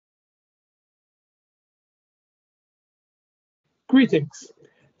Greetings.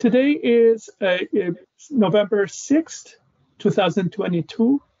 Today is November 6th,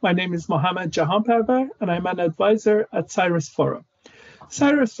 2022. My name is Mohammad Jahan-Parvar, and I'm an advisor at Cyrus Forum.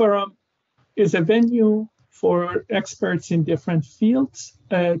 Cyrus Forum is a venue for experts in different fields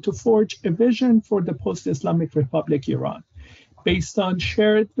to forge a vision for the post-Islamic Republic Iran based on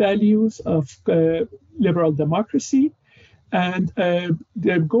shared values of liberal democracy. And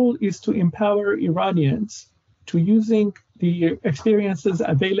their goal is to empower Iranians to using the experiences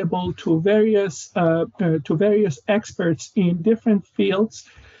available to various experts in different fields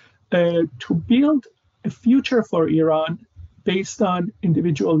to build a future for Iran based on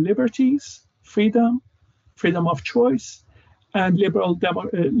individual liberties, freedom of choice, and liberal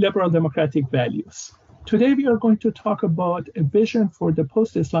democratic values. Today, we are going to talk about a vision for the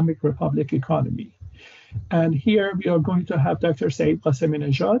post-Islamic Republic economy. And here we are going to have Dr. Saeed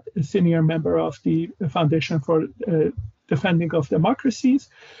Ghasseminejad, a senior member of the Foundation for Defending of Democracies,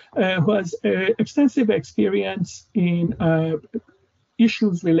 who has extensive experience in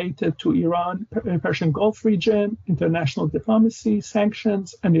issues related to Iran, Persian Gulf region, international diplomacy,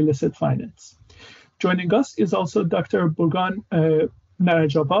 sanctions, and illicit finance. Joining us is also Dr. Borghan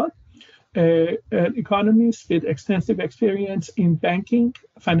Narajabad, an economist with extensive experience in banking,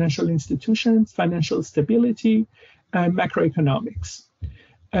 financial institutions, financial stability, and macroeconomics.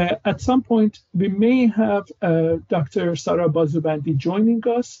 At some point, we may have Dr. Sara Bazoobandi joining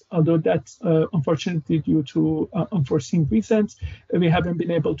us, although that's unfortunately due to unforeseen reasons. We haven't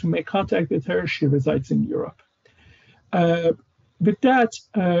been able to make contact with her. She resides in Europe. With that,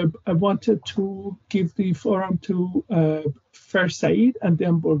 I wanted to give the forum to first Saeed and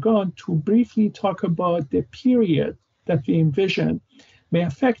then Borghan to briefly talk about the period that we envision may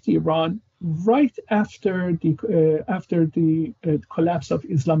affect Iran right after the collapse of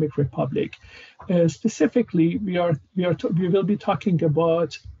Islamic Republic. Specifically, we will be talking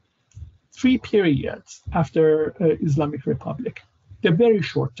about three periods after Islamic Republic. The very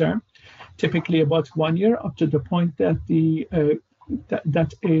short term, typically about 1 year, up to the point that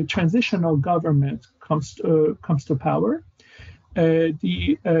that a transitional government comes to power.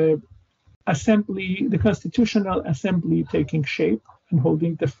 The constitutional assembly taking shape and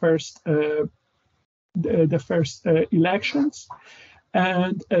holding the first elections,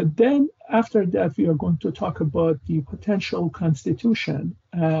 and then after that we are going to talk about the potential constitution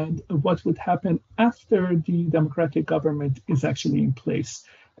and what would happen after the democratic government is actually in place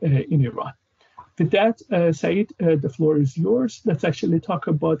in Iran. With that, Saeed, the floor is yours. Let's actually talk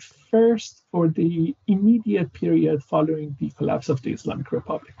about first for the immediate period following the collapse of the Islamic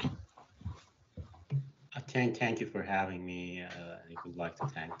Republic. Thank you for having me. I would like to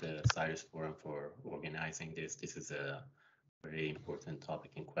thank the Cyrus Forum for organizing this. This is a very important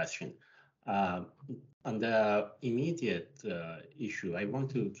topic in question. On the immediate issue, I want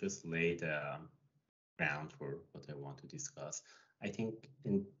to just lay the ground for what I want to discuss. I think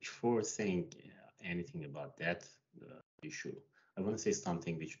before saying anything about that issue, I want to say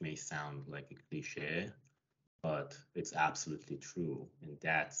something which may sound like a cliche, but it's absolutely true. And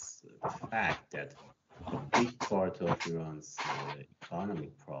that's the fact that a big part of Iran's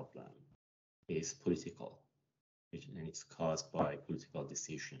economic problem is political, and it's caused by political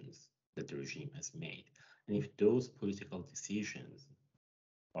decisions that the regime has made. And if those political decisions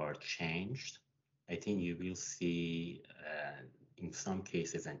are changed, I think you will see, in some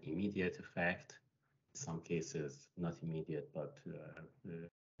cases, an immediate effect. In some cases, not immediate, but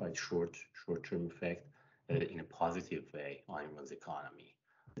quite short-term effect in a positive way on Iran's economy.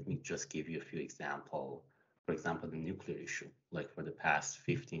 Let me just give you a few examples. For example, the nuclear issue. Like for the past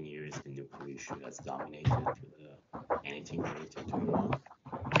 15 years, the nuclear issue has dominated anything related to Iran.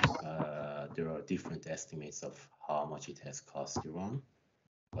 There are different estimates of how much it has cost Iran,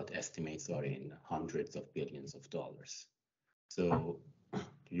 but estimates are in hundreds of billions of dollars. So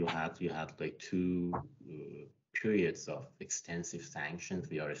you had like two periods of extensive sanctions.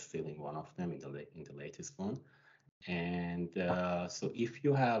 We are still in one of them, in the latest one. And so if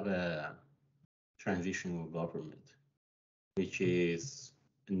you have a transitional government, which is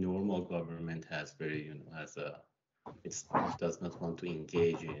a normal government, has very, it does not want to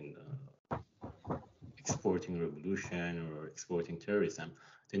engage in exporting revolution or exporting terrorism,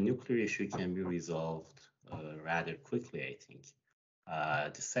 the nuclear issue can be resolved rather quickly, I think.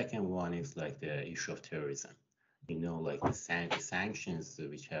 The second one is like the issue of terrorism. Like the sanctions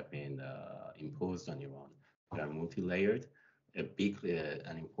which have been imposed on Iran, they are multi-layered.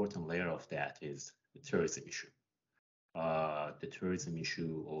 An important layer of that is the terrorism issue. The terrorism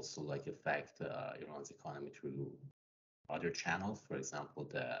issue also affect Iran's economy through other channels. For example,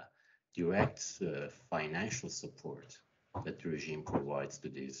 the direct financial support that the regime provides to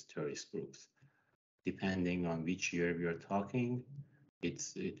these terrorist groups. Depending on which year we are talking, the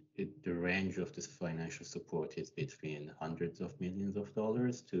range of this financial support is between hundreds of millions of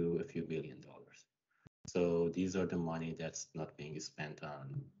dollars to a few $billion. So these are the money that's not being spent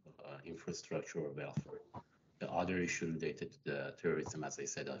on infrastructure or welfare. The other issue related to the terrorism, as I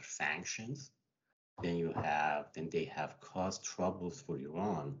said, are sanctions. Then they have caused troubles for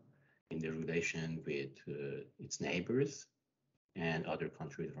Iran in the relation with its neighbors and other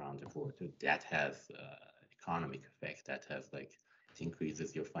countries around the world. That has economic effect. That has it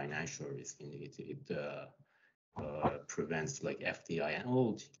increases your financial risk. It prevents FDI and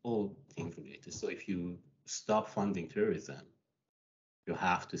all things related. So if you stop funding terrorism, you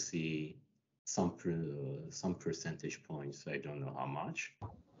have to see some percentage points, I don't know how much,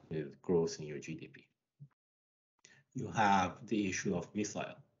 with growth in your GDP. You have the issue of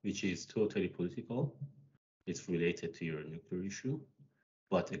missile, which is totally political. It's related to your nuclear issue.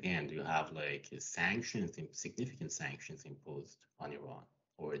 But again, you have sanctions, significant sanctions imposed on Iran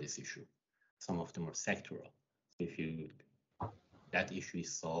over this issue. Some of them are sectoral. If that issue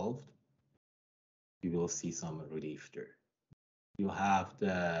is solved, you will see some relief there. You have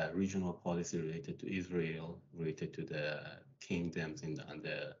the regional policy related to Israel, related to the kingdoms on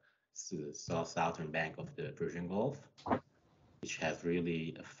the southern bank of the Persian Gulf, which has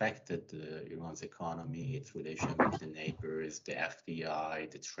really affected Iran's economy, its relation with the neighbors, the FDI,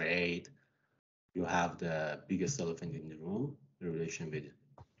 the trade. You have the biggest elephant in the room, the relation with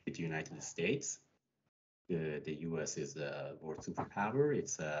the United States. The U.S. is the world superpower.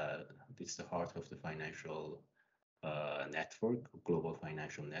 It's the heart of the financial network, global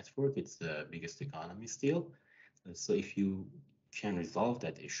financial network. It's the biggest economy still. So if you can resolve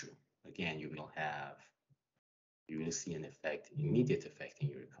that issue, again, you will see an immediate effect in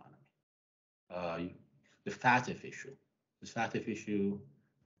your economy. The FATF issue. The FATF issue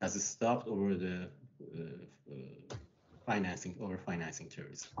has stopped over the financing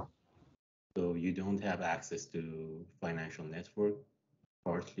terrorism. So you don't have access to financial network,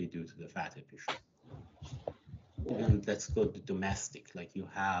 partly due to the FATF issue. Even let's go to domestic. You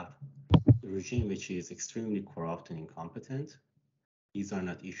have a regime which is extremely corrupt and incompetent. These are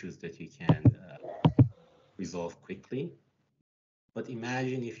not issues that you can resolve quickly. But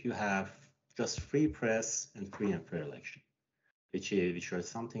imagine if you have just free press and free and fair election, which are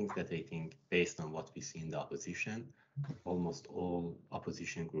some things that I think, based on what we see in the opposition, almost all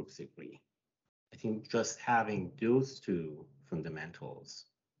opposition groups agree. I think just having those two fundamentals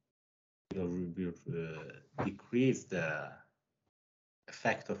will decrease the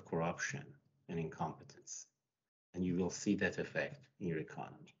effect of corruption and incompetence. And you will see that effect in your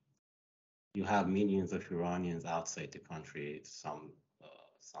economy. You have millions of Iranians outside the country, some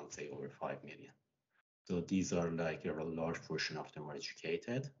say over 5 million. So these are a large portion of them are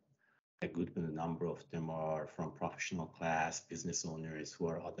educated. A good number of them are from professional class, business owners who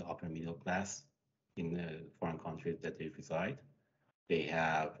are at the upper middle class in the foreign countries that they reside. They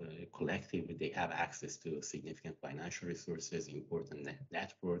have collectively, they have access to significant financial resources, important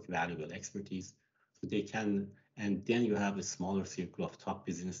network, valuable expertise. So they can, and then you have a smaller circle of top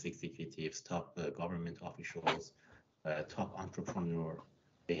business executives, top government officials, top entrepreneurs.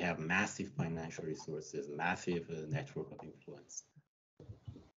 They have massive financial resources, massive network of influence.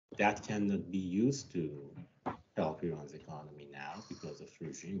 That cannot be used to help Iran's economy now because of the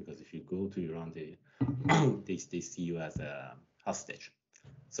regime. Because if you go to Iran, they see you as a hostage.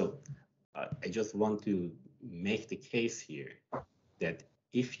 So I just want to make the case here that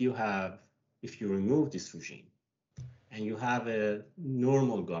if you remove this regime and you have a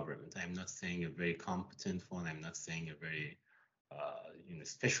normal government, I'm not saying a very competent one, I'm not saying a very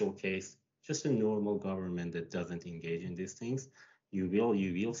special case, just a normal government that doesn't engage in these things, you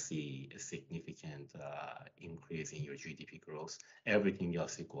will see a significant increase in your GDP growth, everything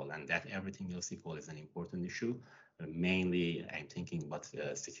else equal. And that everything else equal is an important issue. Mainly, I'm thinking about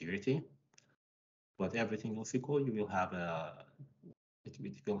security. But everything else equal, you will have it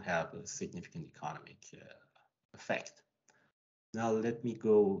will have a significant economic effect. Now, let me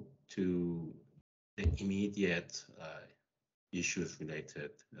go to the immediate issues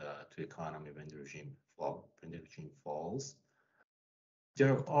related to economy when the regime falls.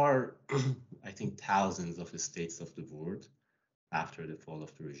 There are, I think, thousands of the states of the world after the fall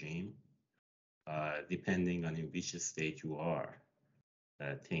of the regime. Depending on in which state you are,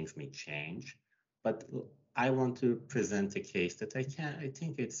 things may change. But I want to present a case that I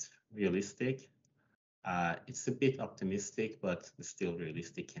think it's realistic. It's a bit optimistic, but still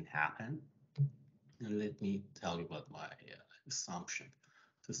realistic, can happen. And let me tell you about my assumption.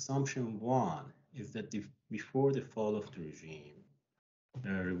 So assumption one is that before the fall of the regime,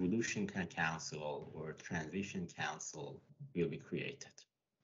 a revolution council or transition council will be created.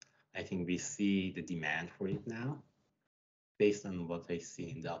 I think we see the demand for it now. Based on what I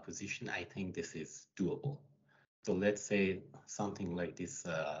see in the opposition, I think this is doable. So let's say something like this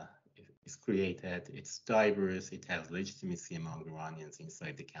is created. It's diverse. It has legitimacy among Iranians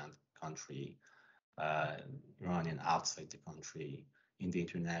inside the country, Iranian outside the country, in the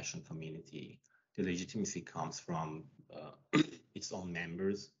international community. The legitimacy comes from its own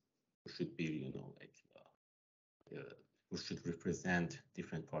members, who should be, who should represent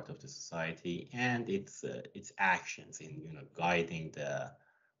different part of the society, and its actions in, guiding the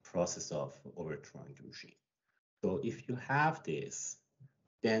process of overthrowing the regime. So if you have this,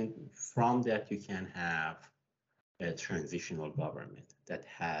 then from that you can have a transitional government that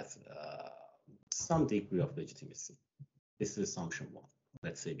has some degree of legitimacy. This is assumption one.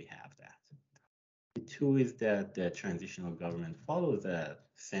 Let's say we have that. The two is that the transitional government follows a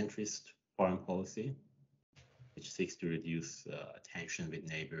centrist foreign policy, which seeks to reduce tension with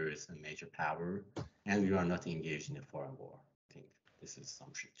neighbors and major power, and we are not engaged in a foreign war. I think this is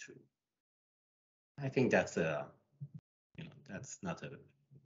assumption two. I think that's that's not a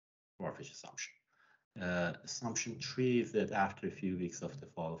far-fetched assumption. Assumption three is that after a few weeks of the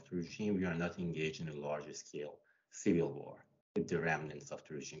fall of the regime, we are not engaged in a larger scale civil war with the remnants of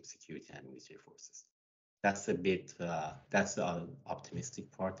the regime security and military forces. That's a bit, that's the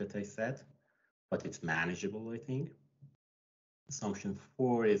optimistic part that I said, but it's manageable, I think. Assumption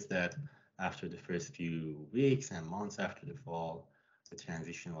four is that after the first few weeks and months after the fall, the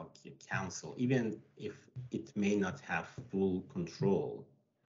transitional council, even if it may not have full control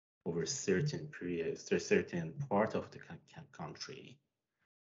over certain periods, a certain part of the country,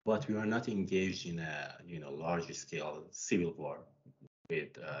 but we are not engaged in a larger scale civil war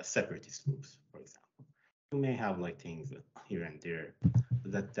with separatist groups, for example. You may have like things here and there.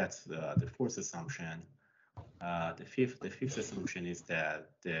 That's the fourth assumption. The fifth assumption is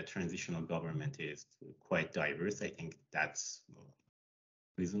that the transitional government is quite diverse. I think that's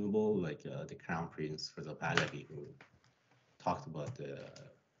reasonable. Like the Crown Prince Reza Pahlavi, who talked about the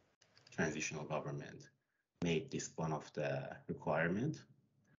transitional government, made this one of the requirement,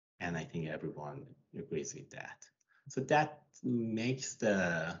 and I think everyone agrees with that. So that makes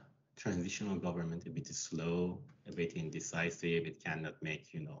the transitional government a bit slow, a bit indecisive. It cannot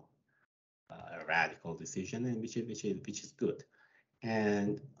make a radical decision, and which is good.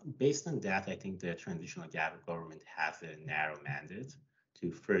 And based on that, I think the transitional government has a narrow mandate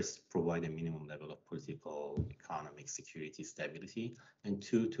to first provide a minimum level of political, economic, security, stability, and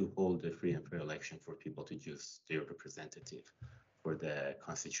two, to hold a free and fair election for people to choose their representative for the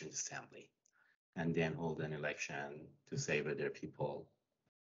Constituent Assembly, and then hold an election to say whether people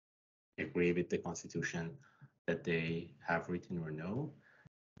agree with the Constitution that they have written or no.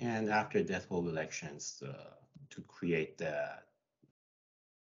 And after that, hold elections to create the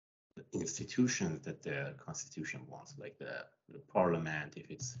institutions that the Constitution wants, like the parliament, if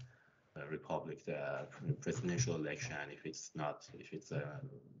it's a republic, the presidential election, if it's a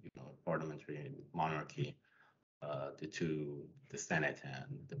parliamentary monarchy, the Senate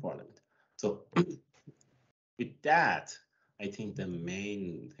and the parliament. So with that, I think the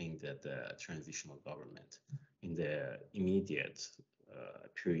main thing that the transitional government in the immediate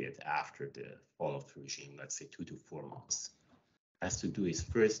period after the fall of the regime, let's say 2 to 4 months, has to do is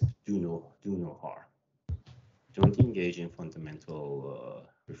first do no harm. Don't engage in fundamental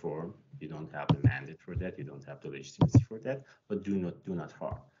reform. You don't have the mandate for that. You don't have the legitimacy for that. But do not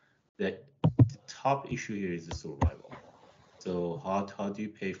harm. The top issue here is the survival. So how do you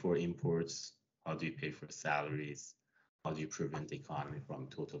pay for imports? How do you pay for salaries? How do you prevent the economy from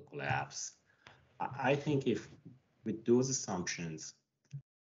total collapse? I think if with those assumptions,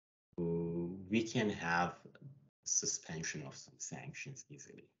 we can have suspension of some sanctions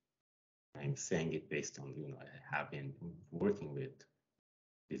easily. I'm saying it based on, I have been working with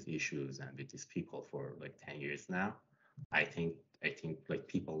these issues and with these people for like 10 years now. I think like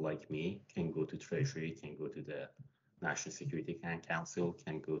people like me can go to Treasury, can go to the National Security Council,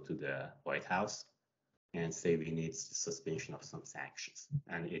 can go to the White House and say we need suspension of some sanctions,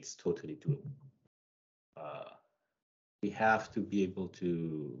 and it's totally doable. We have to be able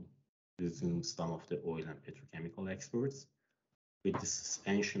to resume some of the oil and petrochemical exports. With the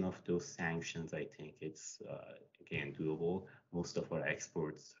suspension of those sanctions, I think it's, again, doable. Most of our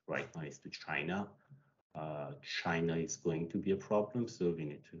exports right now is to China. China is going to be a problem, so we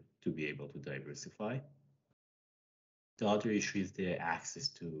need to be able to diversify. The other issue is the access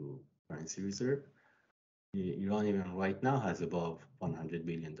to currency reserve. Iran even right now has above $100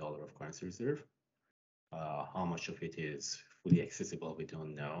 billion of currency reserve. How much of it is fully accessible, we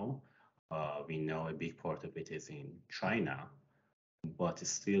don't know. We know a big part of it is in China, but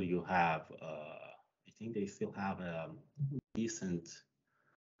still you have, I think they still have a decent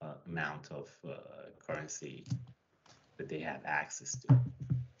amount of currency that they have access to.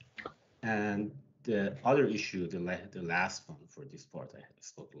 And the other issue, the last one for this part, I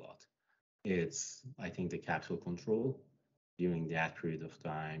spoke a lot. It's, I think, the capital control. During that period of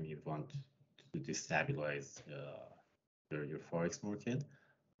time, you want to destabilize your forex market.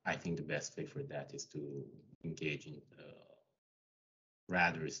 I think the best way for that is to engage in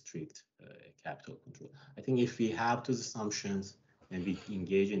rather strict capital control. I think if we have those assumptions and we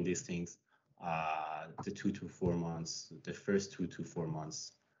engage in these things, the 2 to 4 months, the first 2 to 4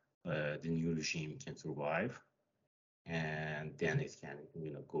 months, the new regime can survive, and then it can,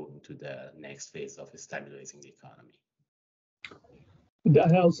 go into the next phase of stabilizing the economy.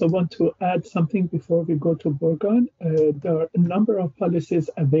 I also want to add something before we go to Borghan. There are a number of policies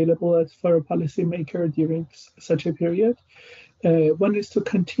available for a policymaker during such a period. One is to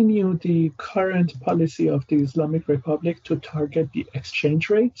continue the current policy of the Islamic Republic to target the exchange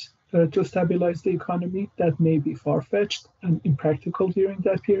rate to stabilize the economy. That may be far-fetched and impractical during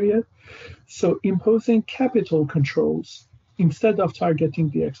that period. So imposing capital controls instead of targeting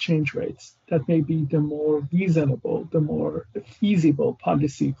the exchange rates, that may be the more reasonable, the more feasible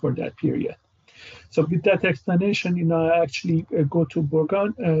policy for that period. So with that explanation, I actually go to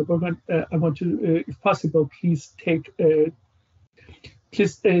Borghan. Borghan, I want to, if possible, please take the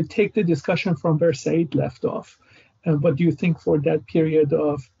discussion from where Saeed left off. What do you think for that period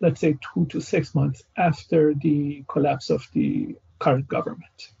of, let's say, 2 to 6 months after the collapse of the current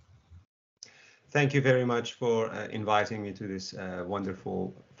government? Thank you very much for inviting me to this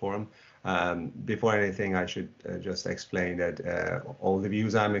wonderful forum. Before anything, I should just explain that all the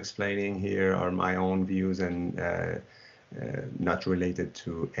views I'm explaining here are my own views and not related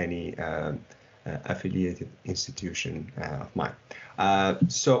to any affiliated institution of mine.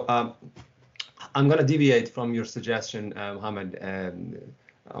 So I'm going to deviate from your suggestion, Mohammad,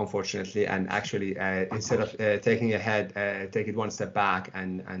 unfortunately, and actually instead of taking ahead, take it one step back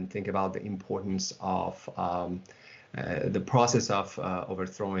and think about the importance of the process of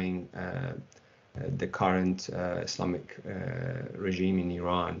overthrowing the current Islamic regime in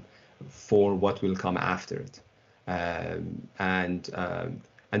Iran for what will come after it. And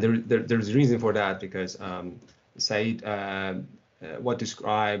there's a reason for that, because Saeed what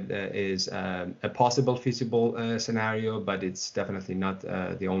described is a possible feasible scenario, but it's definitely not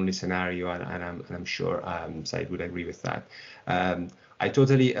the only scenario, and I'm sure Saeed would agree with that. I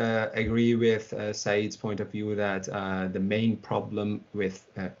totally agree with Saeed's point of view that the main problem with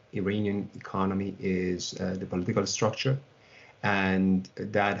Iranian economy is the political structure, and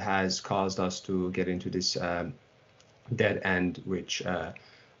that has caused us to get into this dead end, which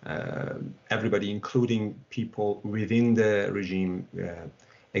everybody, including people within the regime,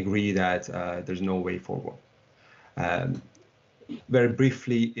 agree that there's no way forward. Very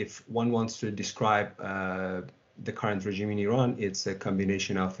briefly, if one wants to describe the current regime in Iran, it's a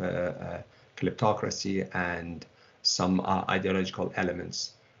combination of kleptocracy and some ideological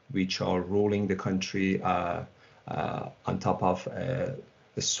elements which are ruling the country on top of a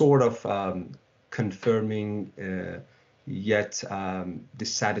sort of confirming yet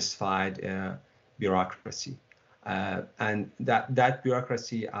dissatisfied bureaucracy. And that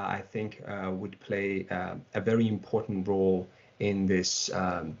bureaucracy, I think, would play a very important role in this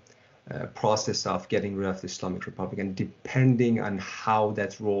process of getting rid of the Islamic Republic. And depending on how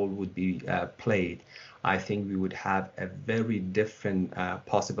that role would be played, I think we would have a very different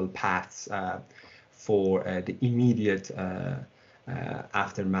possible paths for the immediate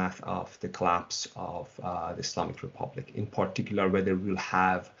aftermath of the collapse of the Islamic Republic. In particular, whether we'll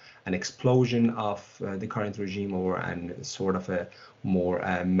have an explosion of the current regime or an sort of a more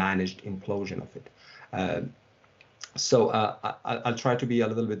managed implosion of it. So I'll try to be a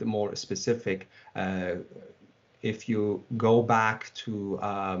little bit more specific. If you go back to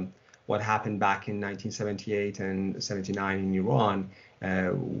what happened back in 1978 and 79 in Iran,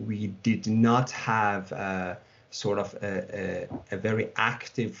 we did not have sort of a very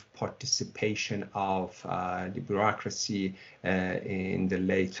active participation of the bureaucracy in the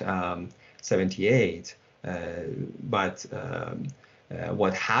late 78. But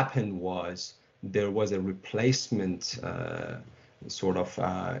what happened was there was a replacement sort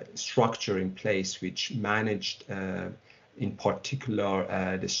of structure in place which managed in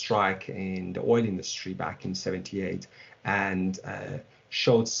particular the strike in the oil industry back in 78 and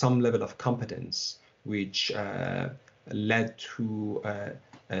showed some level of competence, which led to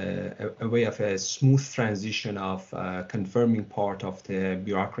a way of a smooth transition of confirming part of the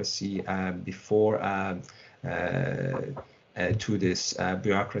bureaucracy before to this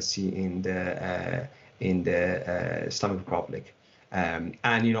bureaucracy in the Islamic Republic. And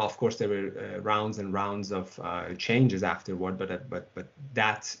of course, there were rounds and rounds of changes afterward, but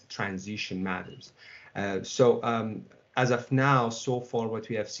that transition matters. As of now, so far, what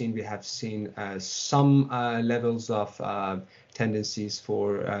we have seen some levels of tendencies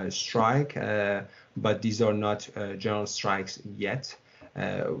for strike, but these are not general strikes yet.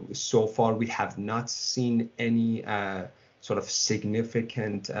 So far, we have not seen any sort of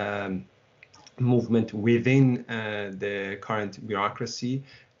significant movement within the current bureaucracy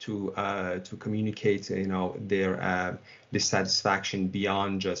to communicate, their dissatisfaction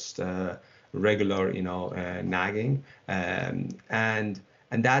beyond just regular, nagging, and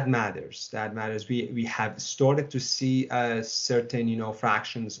that matters. That matters. We have started to see certain,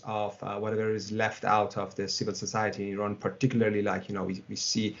 fractions of whatever is left out of the civil society in Iran, particularly like, we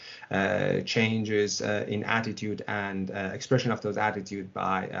see changes in attitude and expression of those attitudes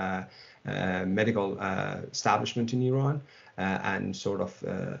by medical establishment in Iran, and sort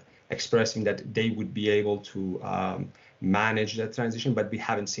of expressing that they would be able to manage that transition, but we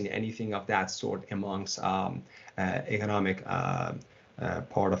haven't seen anything of that sort amongst economic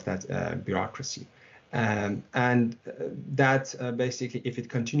part of that bureaucracy. And that basically, if it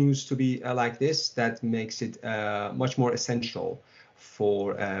continues to be like this, that makes it much more essential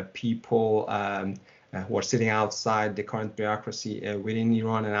for people who are sitting outside the current bureaucracy within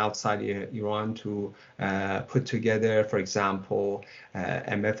Iran and outside Iran to put together, for example,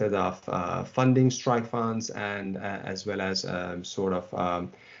 a method of funding strike funds, and as well as sort of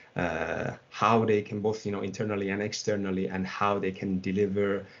how they can both, internally and externally, and how they can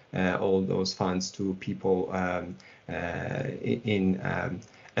deliver all those funds to people in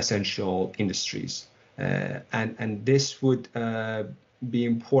essential industries. And this would be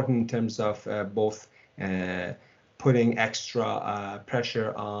important in terms of both putting extra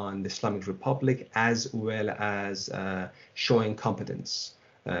pressure on the Islamic Republic, as well as showing competence,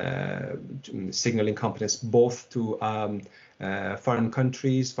 signaling competence both to foreign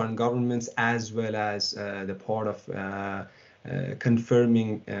countries, foreign governments, as well as the part of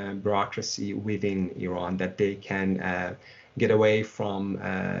confirming bureaucracy within Iran, that they can get away from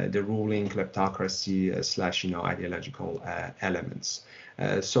the ruling kleptocracy slash, ideological elements.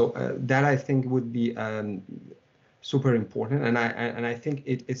 So that, I think, would be super important, and I think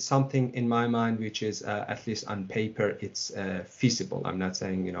it's something in my mind which is at least on paper it's feasible. I'm not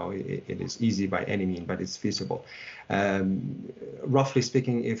saying it is easy by any means, but it's feasible. Roughly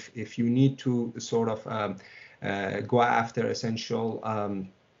speaking, if you need to sort of go after essential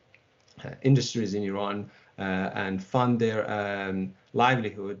industries in Iran and fund their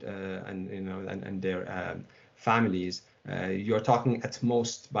livelihood and their families, you're talking at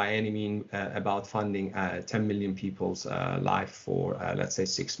most by any means about funding 10 million people's life for let's say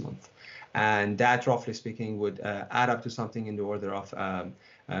 6 months, and that, roughly speaking, would add up to something in the order of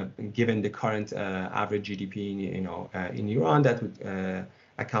given the current average GDP in Iran, that would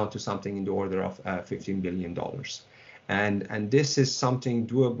account to something in the order of $15 billion. And this is something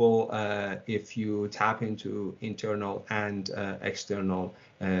doable if you tap into internal and external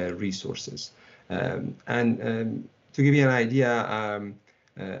resources. To give you an idea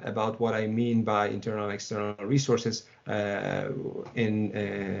about what I mean by internal and external resources, in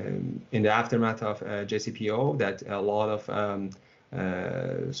the aftermath of JCPO, that a lot of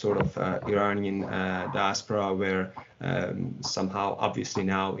sort of Iranian diaspora were somehow, obviously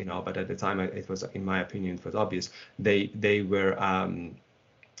now, but at the time it was, in my opinion, it was obvious, they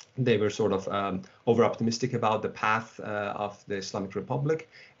were sort of over optimistic about the path of the Islamic Republic.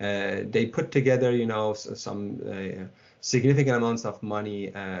 They put together, some significant amounts of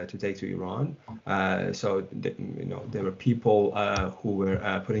money to take to Iran. So, there were people who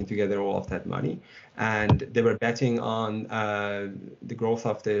were putting together all of that money, and they were betting on the growth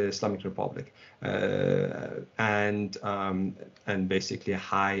of the Islamic Republic and basically a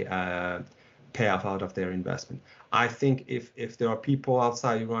high payoff out of their investment. I think if there are people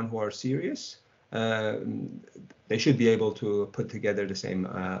outside Iran who are serious, they should be able to put together the same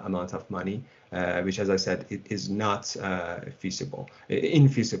amount of money, which, as I said, it is not infeasible.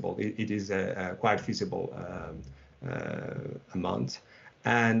 It is a quite feasible amount.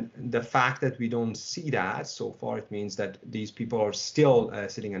 And the fact that we don't see that so far, it means that these people are still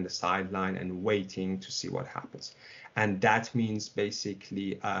sitting on the sideline and waiting to see what happens. And that means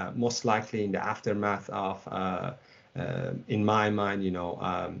basically, most likely in the aftermath of, in my mind,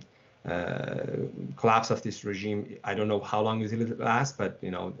 collapse of this regime. I don't know how long it will last, but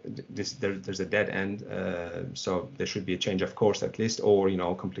there's a dead end. So there should be a change of course at least,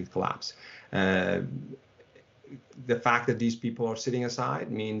 or complete collapse. The fact that these people are sitting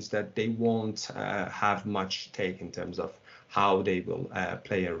aside means that they won't have much take in terms of how they will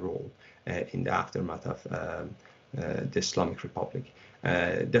play a role in the aftermath of the Islamic Republic.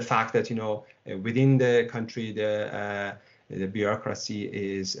 The fact that within the country the bureaucracy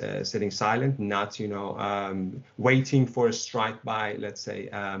is sitting silent, not waiting for a strike by, let's say,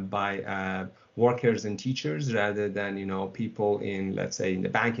 by workers and teachers, rather than people in, let's say, in the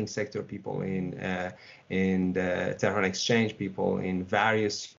banking sector, people in the Tehran Exchange, people in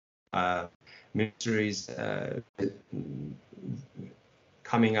various ministries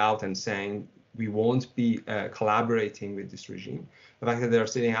coming out and saying we won't be collaborating with this regime. The fact that they're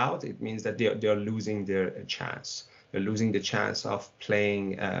sitting out, it means that they're losing their chance. They're losing the chance of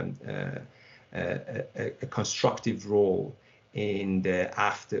playing a constructive role in the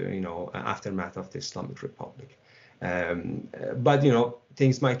aftermath of the Islamic Republic. But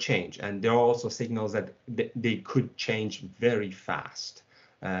things might change, and there are also signals that they could change very fast.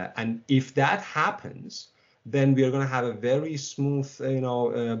 And if that happens, then we are going to have a very smooth,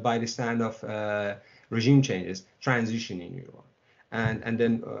 by the stand of regime changes, transition in Iran. And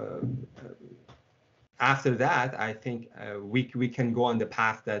then after that, I think we can go on the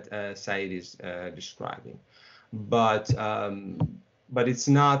path that Saeed is describing. But it's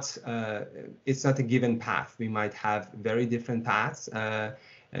not a given path. We might have very different paths.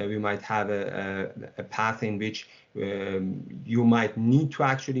 We might have a path in which you might need to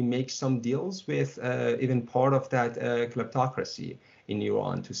actually make some deals with even part of that kleptocracy in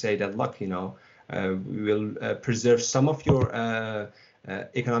Iran to say that, look, we will preserve some of your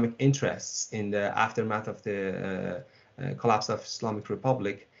economic interests in the aftermath of the collapse of Islamic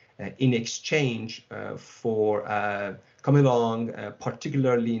Republic in exchange for coming along,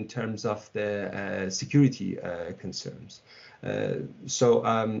 particularly in terms of the security concerns. So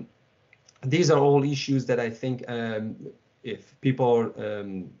these are all issues that I think if people are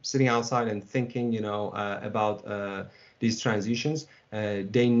sitting outside and thinking, about these transitions,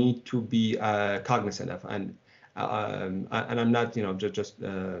 they need to be cognizant of. And I'm not, just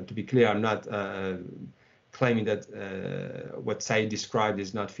to be clear, I'm not claiming that what Saeed described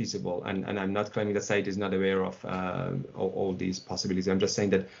is not feasible, and I'm not claiming that Saeed is not aware of all these possibilities. I'm just saying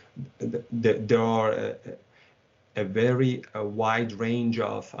that there are a very wide range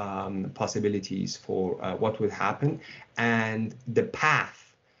of possibilities for what will happen, and the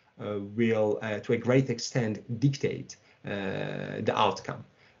path will, to a great extent, dictate the outcome.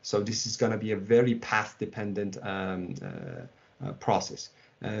 So this is going to be a very path-dependent process.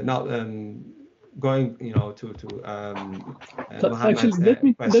 Now, going, to actually, let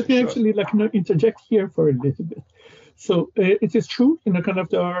me actually interject here for a little bit. So it is true,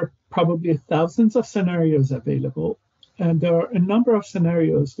 there are probably thousands of scenarios available, and there are a number of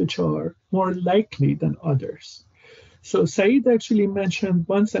scenarios which are more likely than others. So Saeed actually mentioned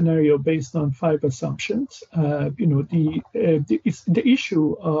one scenario based on 5 assumptions. The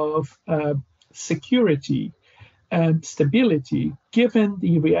issue of security and stability, given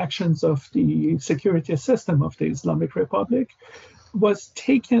the reactions of the security system of the Islamic Republic, was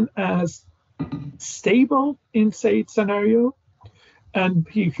taken as stable in Saeed's scenario, and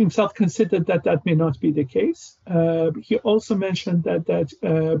he himself considered that may not be the case. He also mentioned that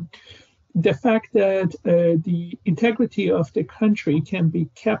the fact that the integrity of the country can be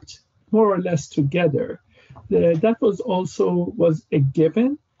kept more or less together, that was a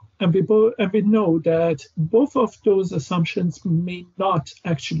given, and we know that both of those assumptions may not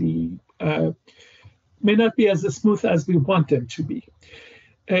be as smooth as we want them to be.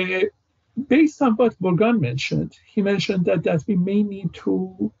 Based on what Borghan mentioned, he mentioned that we may need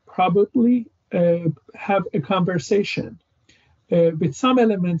to probably have a conversation with some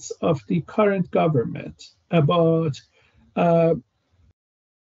elements of the current government about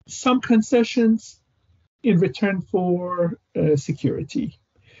some concessions in return for security.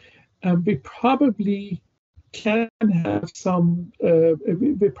 And we probably can have some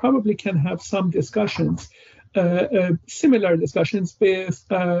discussions, similar discussions with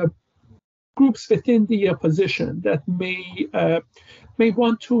groups within the opposition that may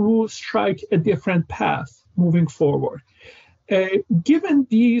want to strike a different path moving forward. Given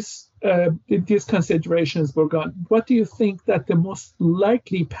these considerations, Borghan, what do you think that the most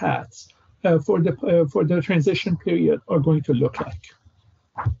likely paths for the transition period are going to look like?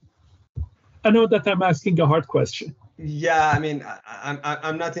 I know that I'm asking a hard question. Yeah, I mean,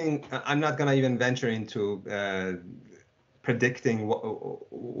 I'm not going to even venture into predicting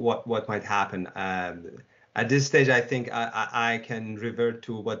what might happen. At this stage, I think I can revert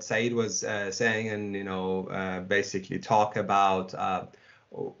to what Saeed was saying, and basically talk about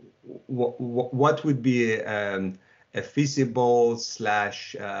what would be a feasible /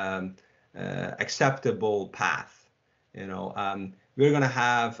 acceptable path. We're going to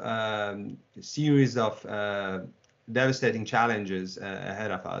have a series of devastating challenges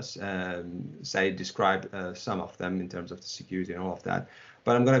ahead of us. Saeed described some of them in terms of the security and all of that,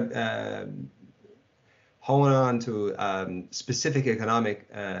 but I'm going to hold on to specific economic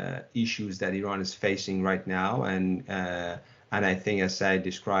issues that Iran is facing right now, and I think, as Saeed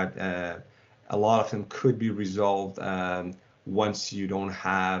described, a lot of them could be resolved once you don't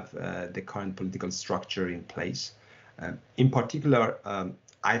have the current political structure in place. In particular,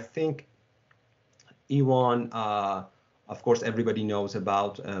 I think Iran, of course, everybody knows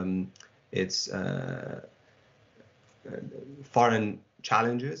about its foreign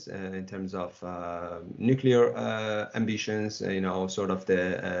challenges in terms of nuclear ambitions, sort of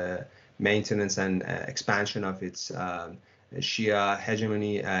the maintenance and expansion of its Shia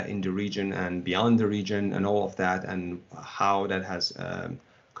hegemony in the region and beyond the region, and all of that, and how that has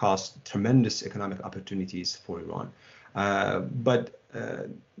caused tremendous economic opportunities for Iran. But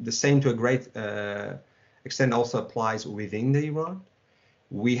the same to a great extent also applies within the Iran.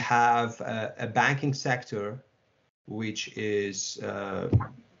 We have a banking sector which is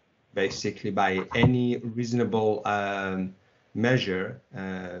basically, by any reasonable measure,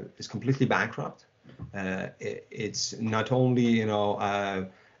 is completely bankrupt. It's not only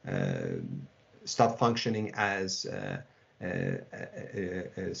stopped functioning as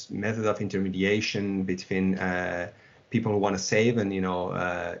method of intermediation between people who want to save and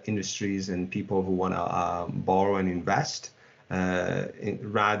industries and people who want to borrow and invest.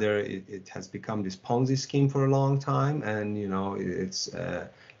 Rather, it has become this Ponzi scheme for a long time, and it's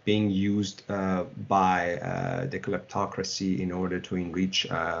being used by the kleptocracy in order to enrich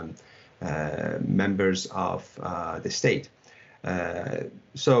members of the state.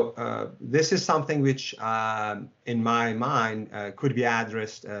 So this is something which, in my mind, could be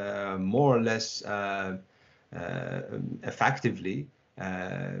addressed more or less effectively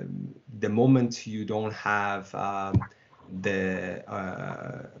the moment you don't have the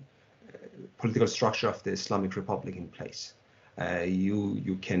political structure of the Islamic Republic in place.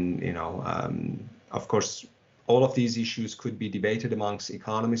 You can, of course, all of these issues could be debated amongst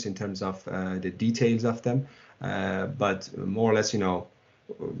economists in terms of the details of them, but more or less,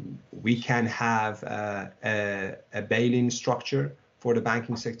 we can have a bail-in structure for the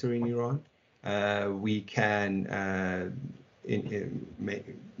banking sector in Iran. We can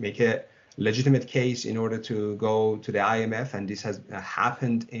make a legitimate case in order to go to the IMF, and this has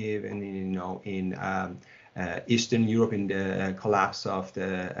happened even in Eastern Europe in the collapse of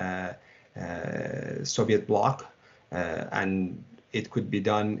the Soviet bloc, and it could be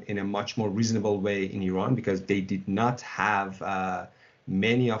done in a much more reasonable way in Iran because they did not have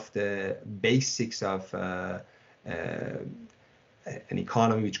many of the basics of an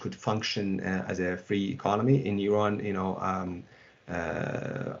economy which could function as a free economy. In Iran,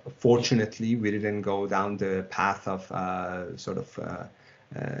 fortunately, we didn't go down the path of sort of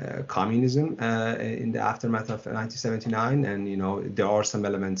communism in the aftermath of 1979, and there are some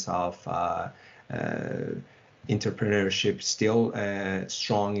elements of entrepreneurship still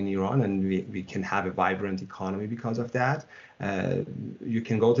strong in Iran, and we can have a vibrant economy because of that. You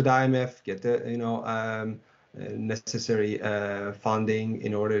can go to the IMF, get the necessary funding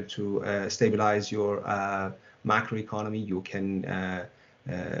in order to stabilize your macroeconomy. You can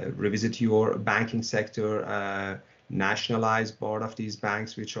revisit your banking sector, nationalize part of these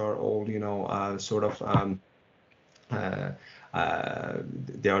banks, which are all, sort of,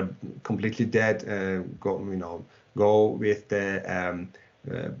 they are completely dead. Go with the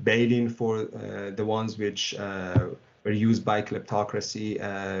bail-in for the ones which were used by kleptocracy.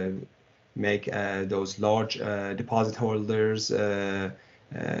 Make those large deposit holders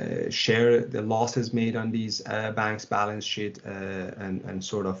share the losses made on these banks' balance sheet, and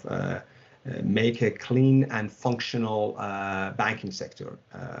sort of make a clean and functional banking sector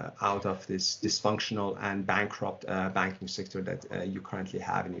out of this dysfunctional and bankrupt banking sector that you currently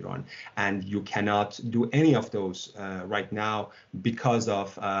have in Iran. And you cannot do any of those right now because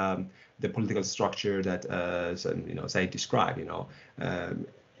of the political structure that Saeed described.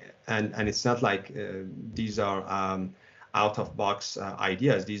 And it's not like these are out-of-box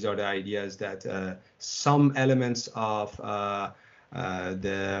ideas. These are the ideas that some elements of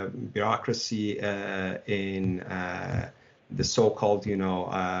the bureaucracy in the so-called,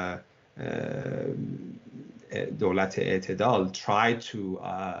 دولت اعتدال try to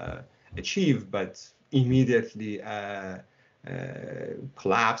achieve, but immediately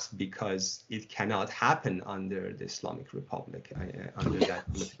collapse because it cannot happen under the Islamic Republic, under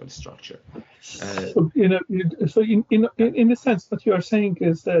that political structure. So, in a sense, what you are saying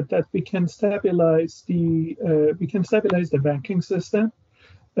is that we can stabilize the banking system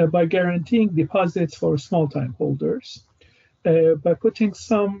by guaranteeing deposits for small-time holders, by putting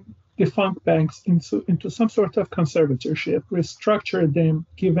some defunct banks into some sort of conservatorship, restructure them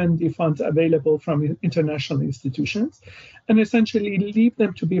given the funds available from international institutions, and essentially leave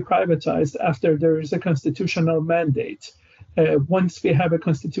them to be privatized after there is a constitutional mandate. Once we have a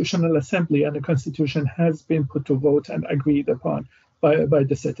constitutional assembly and the constitution has been put to vote and agreed upon by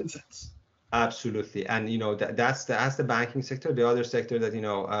the citizens. Absolutely, and that's the banking sector. The other sector that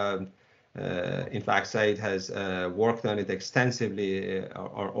in fact, Saeed has worked on it extensively.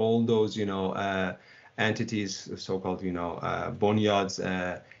 Are all those entities, so-called bonyads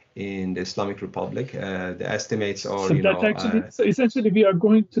in the Islamic Republic? The estimates are so essentially we are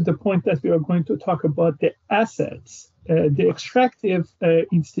going to the point that we are going to talk about the assets, the extractive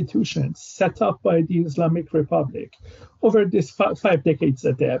institutions set up by the Islamic Republic over these 5 decades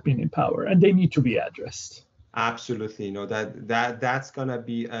that they have been in power, and they need to be addressed. Absolutely, that's gonna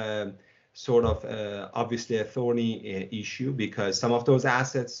be sort of obviously a thorny issue, because some of those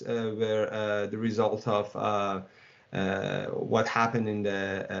assets were the result of what happened in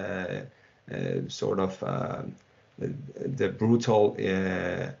the sort of the brutal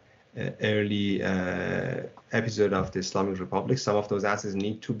early episode of the Islamic Republic. Some of those assets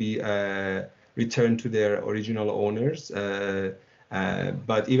need to be returned to their original owners.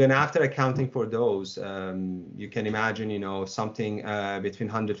 But even after accounting for those, you can imagine, something between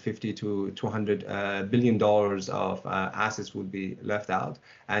 150 to 200 billion dollars of assets would be left out,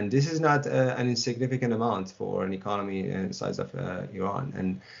 and this is not an insignificant amount for an economy the size of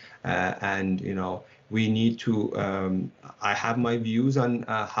Iran. And we need to. I have my views on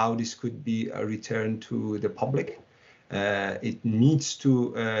how this could be returned to the public. It needs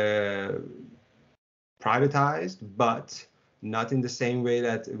to privatized, but not in the same way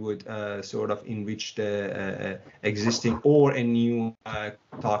that it would sort of enrich the existing or a new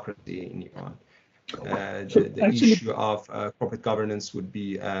autocracy in Iran. The issue of corporate governance would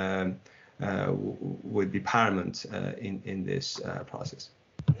be paramount in this process.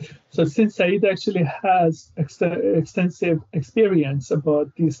 So since Saeed actually has extensive experience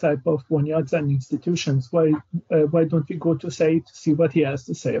about these type of bunyads and institutions, why don't we go to Saeed to see what he has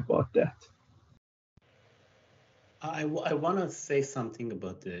to say about that? I want to say something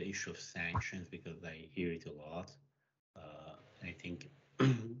about the issue of sanctions, because I hear it a lot. I think,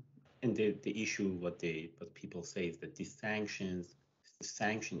 and the issue, what people say is that the sanction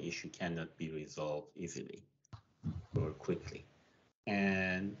issue cannot be resolved easily or quickly,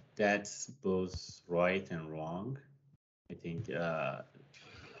 and that's both right and wrong. I think so.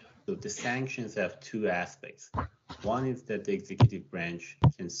 The sanctions have two aspects. One is that the executive branch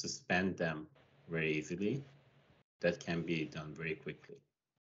can suspend them very easily. That can be done very quickly.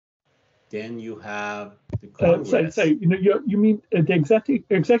 Then you have the Congress. You mean the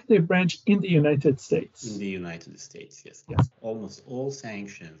executive branch in the United States? In the United States, yes. Almost all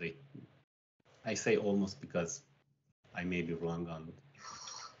sanctions. I say almost because I may be wrong on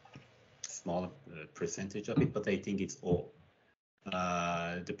a small percentage of it, but I think it's all.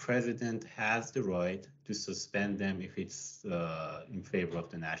 The president has the right to suspend them if it's in favor of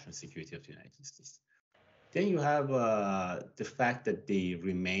the national security of the United States. Then you have the fact that they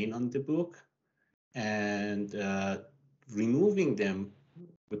remain on the book, and removing them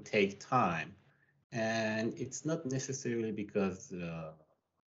would take time. And it's not necessarily because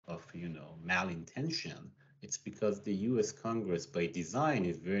of malintention. It's because the U.S. Congress, by design,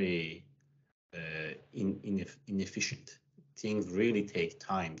 is very inefficient. Things really take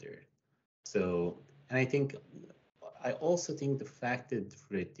time there. So, and I also think the fact that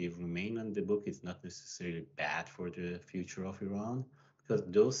they remain on the book is not necessarily bad for the future of Iran, because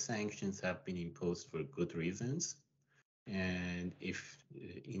those sanctions have been imposed for good reasons. And if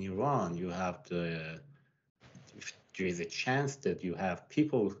in Iran if there is a chance that you have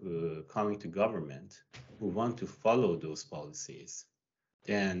people coming to government who want to follow those policies,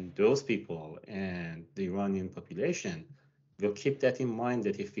 then those people and the Iranian population will keep that in mind,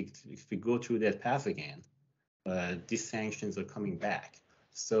 that if we go through that path again, these sanctions are coming back.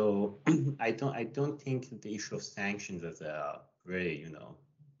 So I don't think the issue of sanctions is a very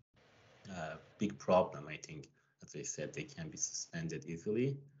big problem. I think, as I said, they can be suspended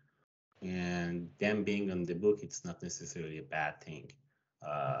easily, and them being on the book, it's not necessarily a bad thing.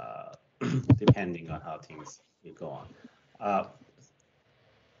 depending on how things will go on.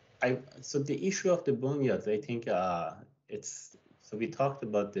 So the issue of the bunyads, I think so we talked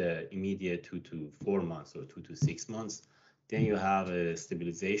about the immediate 2 to 4 months or 2 to 6 months. Then you have a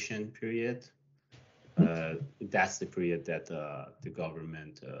stabilization period. That's the period that the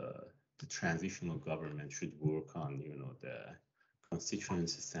government, the transitional government, should work on, the Constituent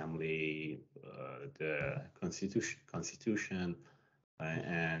Assembly, the Constitution,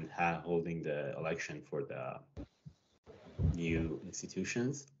 and holding the election for the new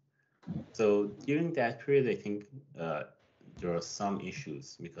institutions. So during that period, I think there are some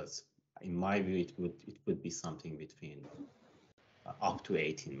issues, because in my view, it would be something between up to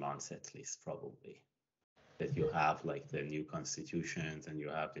 18 months at least, probably, that you have like the new constitutions, and you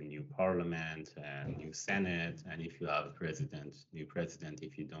have the new parliament and new senate, and if you have a new president,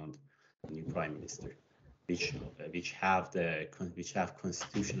 if you don't, a new prime minister, which have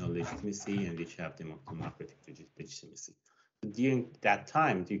constitutional legitimacy and which have democratic legitimacy. During that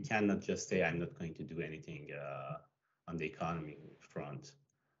time, you cannot just say, I'm not going to do anything on the economy front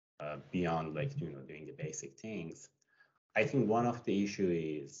beyond doing the basic things. I think one of the issue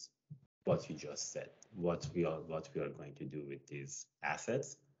is what you just said, what we are going to do with these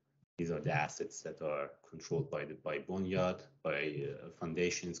assets. These are the assets that are controlled by Bunyad, by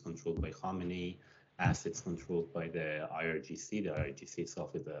foundations controlled by Khamenei, assets controlled by the IRGC. The IRGC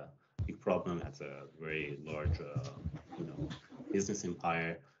itself is a big problem, has a very large business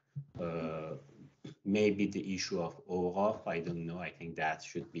empire. Maybe the issue of Awqaf, I don't know. I think that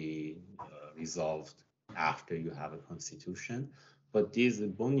should be resolved after you have a constitution. But these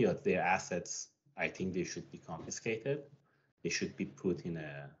Bunyad, their assets, I think they should be confiscated. They should be put in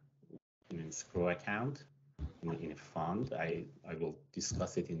a escrow account, in a fund. I will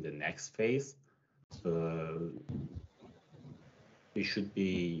discuss it in the next phase. They should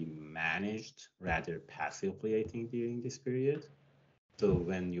be managed rather passively, I think, during this period. So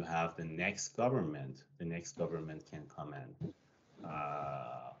when you have the next government can come and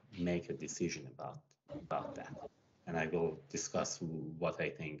make a decision about that. And I will discuss what I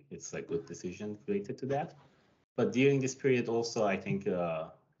think it's a good decision related to that. But during this period also, I think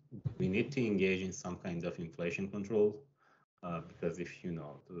we need to engage in some kind of inflation control, because if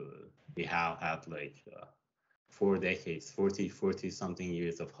we have had 4 decades, 40 something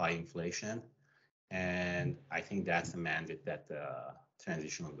years of high inflation, and I think that's a mandate that the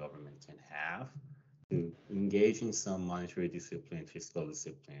transitional government can have, to engage in some monetary discipline, fiscal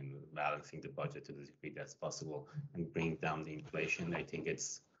discipline, balancing the budget to the degree that's possible, and bring down the inflation. I think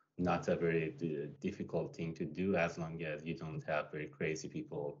it's not a very difficult thing to do, as long as you don't have very crazy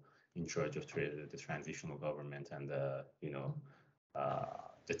people in charge of the transitional government and the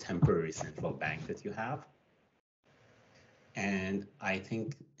temporary central bank that you have. And I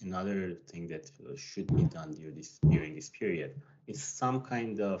think another thing that should be done during this period is some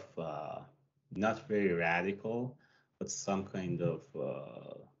kind of not very radical, but some kind of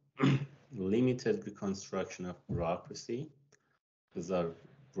limited reconstruction of bureaucracy, because our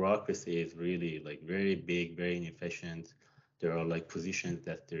bureaucracy is really very big, very inefficient. There are positions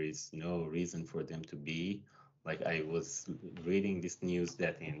that there is no reason for them to be. I was reading this news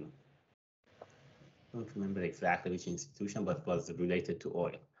that I don't remember exactly which institution, but was related to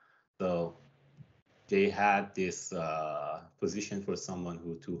oil. So they had this position for someone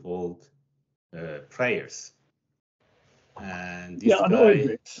to hold prayers, and this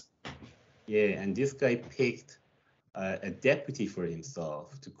guy, and this guy picked a deputy for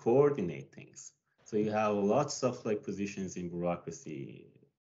himself to coordinate things. So you have lots of positions in bureaucracy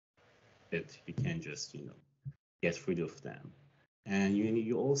that you can just get rid of them, and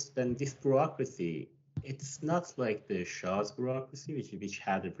you also, then this bureaucracy, it's not like the Shah's bureaucracy, which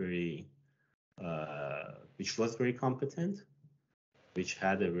had a very which was very competent, which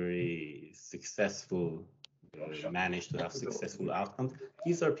had a very successful, managed to have successful outcomes.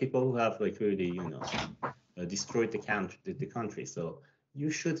 These are people who have really destroyed the country. So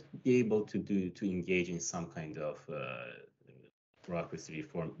you should be able to engage in some kind of bureaucracy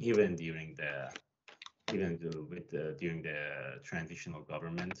reform, even during the transitional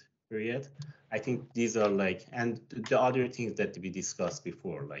government period. I think these are and the other things that we discussed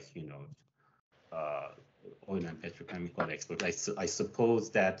before, oil and petrochemical exports. I suppose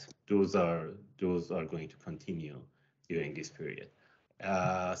that those are going to continue during this period.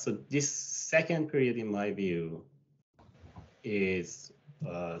 So this second period, in my view, is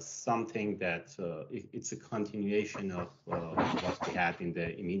something that it's a continuation of what we had in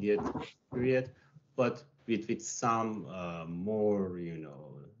the immediate period, but with some more,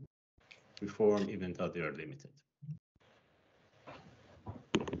 reform, even though they are limited.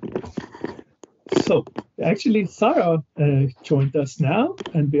 So actually, Sara joined us now,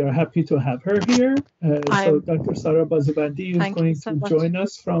 and we are happy to have her here. So Dr. Sara Bazoobandi is going to join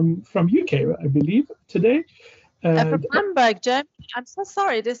us from UK, I believe, today. From Hamburg, Germany. I'm so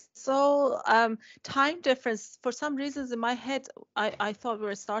sorry. This so time difference. For some reasons in my head, I thought we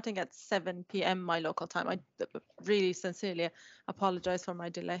were starting at 7 p.m. my local time. I really sincerely apologize for my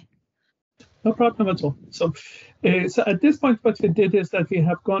delay. No problem at all. So at this point, what we did is that we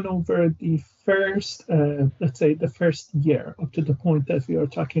have gone over the first, let's say, the first year up to the point that we are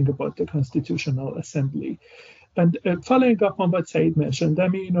talking about the Constitutional Assembly. And following up on what Saeed mentioned, I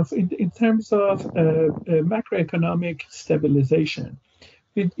mean, in terms of macroeconomic stabilization,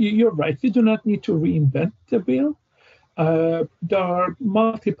 you're right, we do not need to reinvent the wheel. There are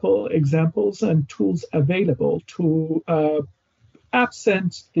multiple examples and tools available to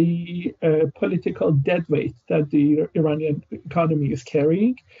absent the political deadweight that the Iranian economy is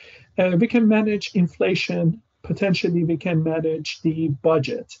carrying, we can manage inflation. Potentially, we can manage the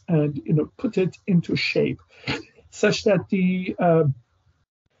budget and put it into shape, such that the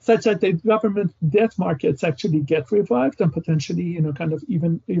government debt markets actually get revived and potentially, kind of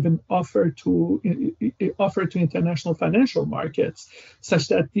even offer to international financial markets, such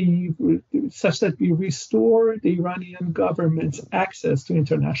that we restore the Iranian government's access to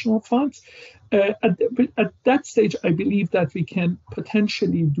international funds. At that stage, I believe that we can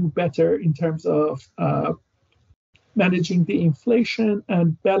potentially do better in terms of managing the inflation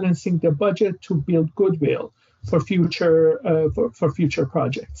and balancing the budget to build goodwill for future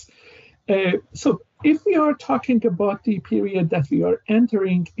projects. So if we are talking about the period that we are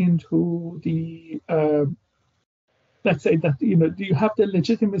entering into, the let's say that you have the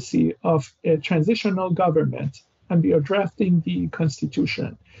legitimacy of a transitional government, and we are drafting the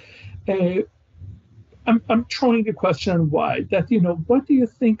constitution. I'm throwing a question wide that what do you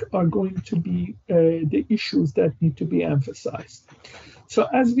think are going to be the issues that need to be emphasized? So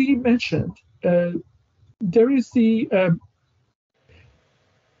as we mentioned, there is we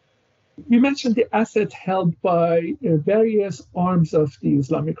mentioned the assets held by various arms of the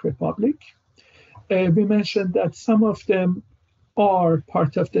Islamic Republic. We mentioned that some of them are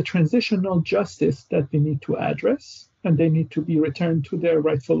part of the transitional justice that we need to address, and they need to be returned to their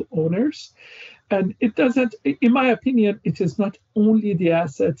rightful owners. And it doesn't, in my opinion, it is not only the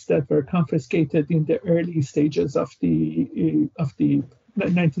assets that were confiscated in the early stages of the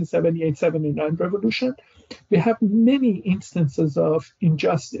 1978-79 revolution. We have many instances of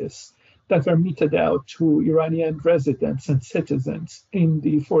injustice that were meted out to Iranian residents and citizens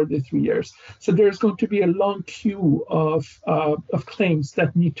for the 3 years. So there's going to be a long queue of claims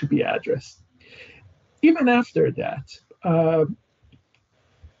that need to be addressed. Even after that,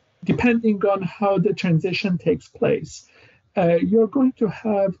 depending on how the transition takes place, you're going to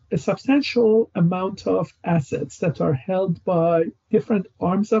have a substantial amount of assets that are held by different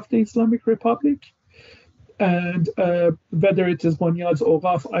arms of the Islamic Republic, and whether it is Bunyad's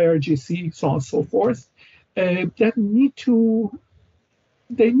Awqaf, IRGC, so on and so forth, that need to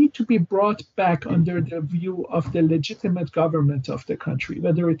be brought back under the view of the legitimate government of the country,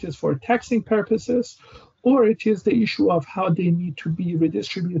 whether it is for taxing purposes or it is the issue of how they need to be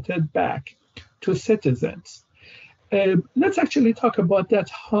redistributed back to citizens. Let's actually talk about that,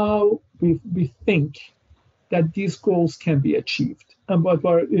 how we think that these goals can be achieved, and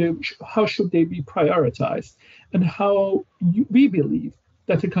how should they be prioritized, and how we believe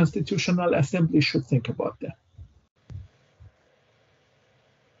that the Constitutional Assembly should think about that.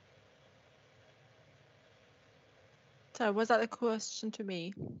 So was that a question to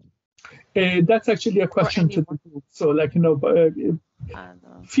me? That's actually a question to the group. So,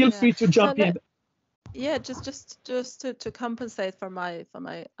 feel free to jump in. Yeah, just to compensate for my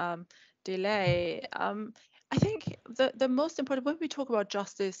delay. I think the most important, when we talk about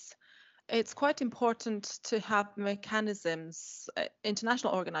justice, it's quite important to have mechanisms,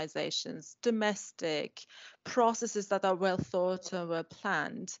 international organizations, domestic processes that are well thought and well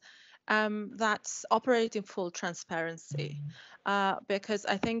planned, that operate in full transparency. Because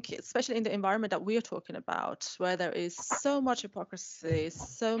I think, especially in the environment that we are talking about, where there is so much hypocrisy,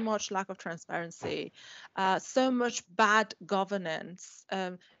 so much lack of transparency, so much bad governance,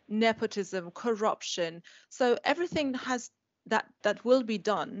 nepotism, corruption, so everything that will be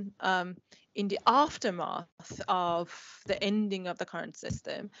done in the aftermath of the ending of the current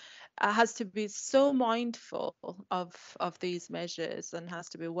system has to be so mindful of these measures, and has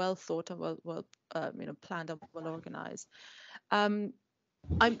to be well thought and well planned and well organized. I'm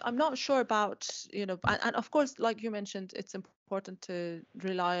not sure about, and of course, like you mentioned, it's important to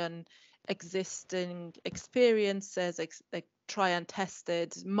rely on existing experiences, like try and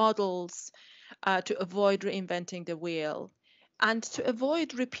tested models to avoid reinventing the wheel and to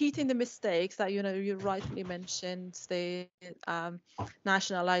avoid repeating the mistakes that you rightly mentioned, the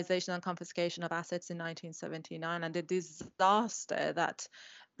nationalization and confiscation of assets in 1979 and the disaster that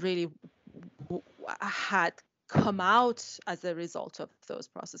really had come out as a result of those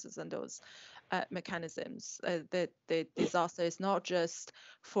processes and those mechanisms. The disaster is not just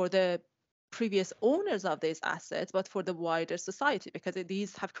for the previous owners of these assets, but for the wider society, because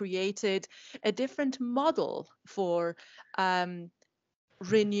these have created a different model for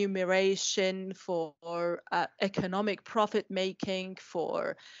remuneration, for economic profit making,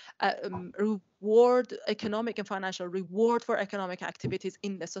 for economic and financial reward for economic activities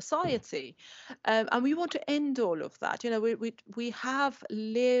in the society, and we want to end all of that. We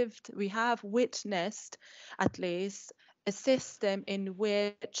have witnessed at least a system in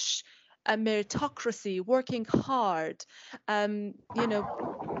which a meritocracy, working hard,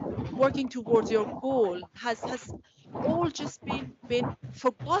 working towards your goal has all just been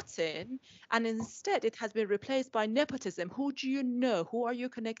forgotten, and instead it has been replaced by nepotism. Who do you know? Who are you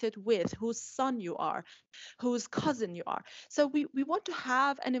connected with? Whose son you are? Whose cousin you are? So we want to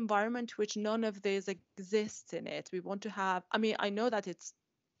have an environment which none of this exists in it. We want to have, I know that it's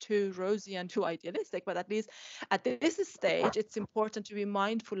too rosy and too idealistic, but at least at this stage it's important to be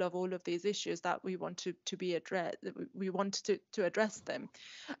mindful of all of these issues that we want to be addressed. We want to address them.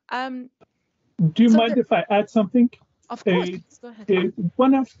 Do you mind if I add something? Of course, please go ahead.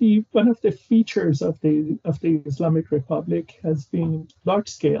 One of the features of the Islamic Republic has been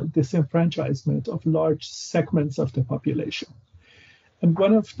large-scale disenfranchisement of large segments of the population. And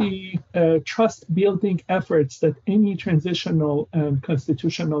one of the trust-building efforts that any transitional and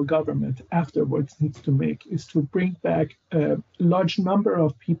constitutional government afterwards needs to make is to bring back a large number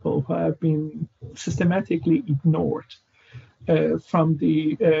of people who have been systematically ignored from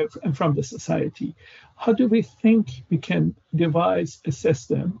the society. How do we think we can devise a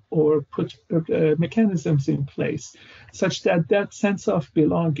system or put mechanisms in place such that that sense of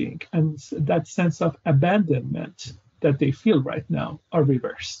belonging and that sense of abandonment that they feel right now are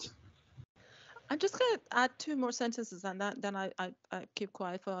reversed? I'm just going to add two more sentences and then I keep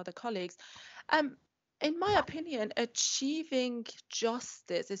quiet for other colleagues. In my opinion, achieving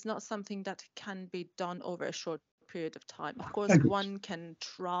justice is not something that can be done over a short period of time. Of course, one can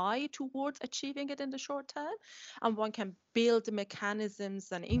try towards achieving it in the short term, and one can build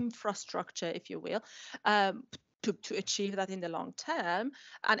mechanisms and infrastructure, if you will, to achieve that in the long term,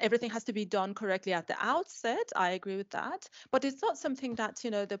 and everything has to be done correctly at the outset. I agree with that, but it's not something that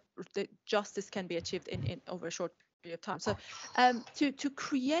the justice can be achieved in over a short period of time. So to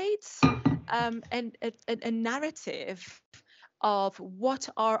create a narrative of what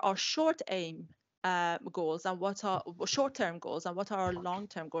are our short-aim goals and what are short-term goals and what are our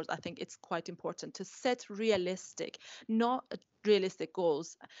long-term goals, I think it's quite important to set realistic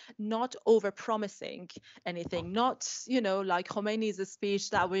goals, not over-promising anything, not like Khomeini's speech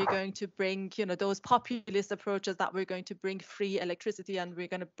that we're going to bring those populist approaches, that we're going to bring free electricity and we're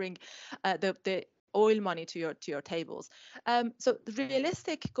going to bring the oil money to your tables. So the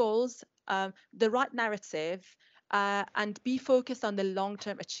realistic goals, the right narrative, and be focused on the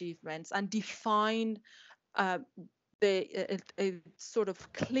long-term achievements and define the sort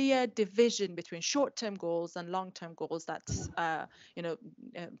of clear division between short-term goals and long-term goals that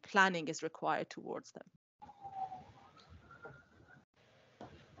planning is required towards them.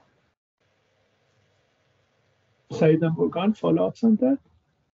 Saeed and Borghan, follow-ups on that?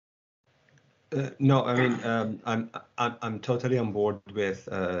 No, I mean, I'm totally on board with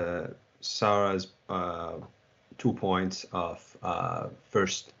Sara's 2 points of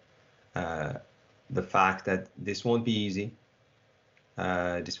first, the fact that this won't be easy.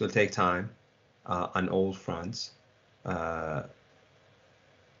 This will take time on all fronts. And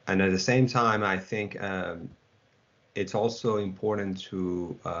at the same time, I think it's also important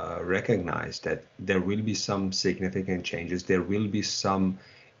to recognize that there will be some significant changes. There will be some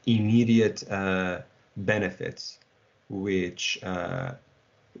immediate benefits which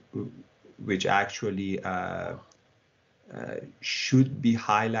actually should be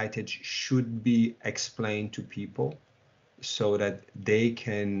highlighted, should be explained to people, so that they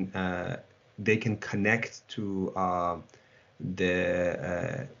can connect to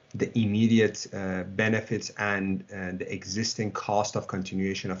the immediate benefits and the existing cost of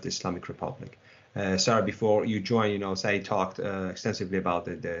continuation of the Islamic Republic. Sara, before you joined, Saeed talked extensively about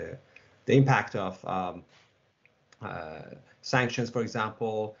the impact of sanctions, for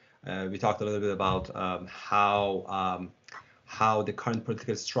example. We talked a little bit about how the current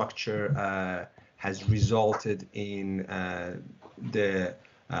political structure has resulted in the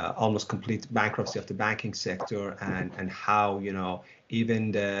almost complete bankruptcy of the banking sector, and how, you know,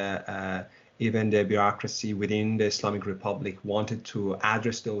 even the bureaucracy within the Islamic Republic wanted to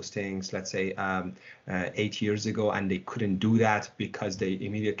address those things, let's say 8 years ago, and they couldn't do that because they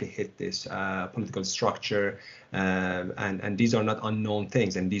immediately hit this political structure. And these are not unknown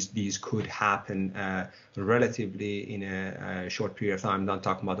things, and these could happen relatively in a short period of time. I'm not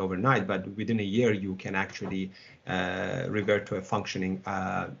talking about overnight, but within a year you can actually revert to a functioning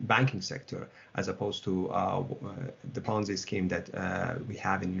banking sector, as opposed to the Ponzi scheme that we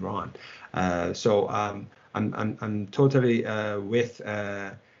have in Iran. So I'm totally with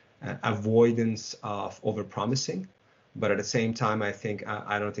avoidance of overpromising. But at the same time, I think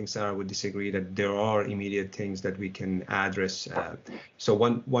I don't think Sarah would disagree that there are immediate things that we can address. So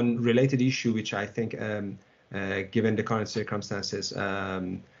one related issue, which I think, given the current circumstances,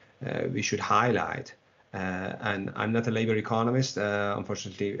 we should highlight. And I'm not a labor economist.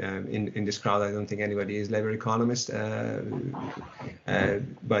 Unfortunately, in this crowd, I don't think anybody is labor economist.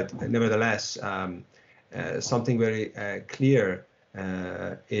 But nevertheless, something very clear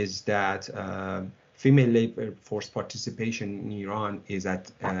is that female labor force participation in Iran is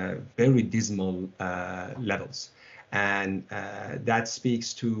at very dismal levels. And that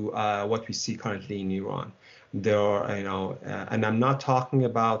speaks to what we see currently in Iran. There are, you know, and I'm not talking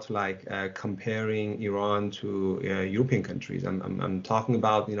about like comparing Iran to European countries. I'm talking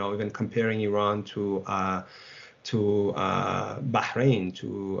about, you know, even comparing Iran to Bahrain,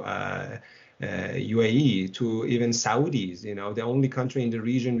 to UAE, to even Saudis. You know, the only country in the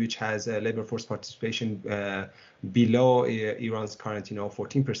region which has labor force participation below Iran's current, you know,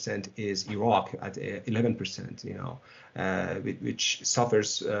 14% is Iraq at 11%. You know, which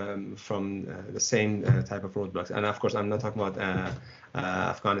suffers from the same type of roadblocks. And of course, I'm not talking about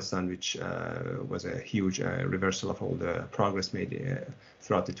Afghanistan, which was a huge reversal of all the progress made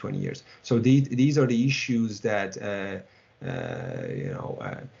throughout the 20 years. So these are the issues that you know,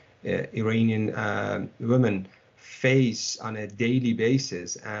 Iranian women face on a daily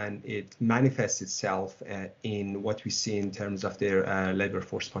basis, and it manifests itself in what we see in terms of their labor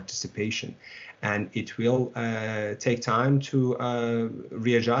force participation. And it will take time to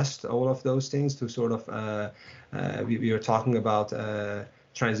readjust all of those things to sort of, we are talking about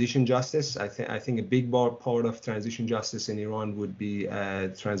transition justice. I think a big part of transition justice in Iran would be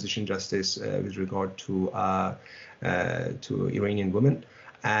transition justice with regard to Iranian women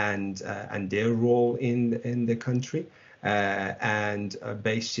and their role in the country, and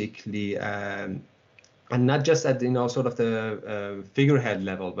basically, and not just at, you know, sort of the figurehead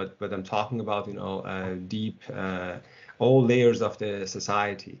level, but I'm talking about, you know, deep, all layers of the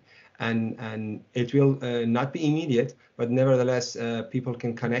society. And it will not be immediate, but nevertheless, people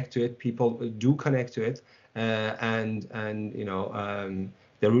can connect to it. People do connect to it, and you know,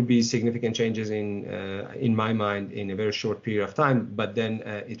 there will be significant changes in my mind in a very short period of time. But then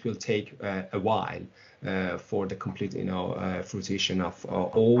it will take a while for the complete, you know, fruition of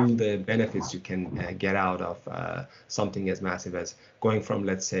all the benefits you can get out of something as massive as going from,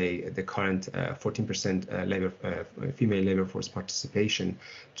 let's say, the current 14% female labor force participation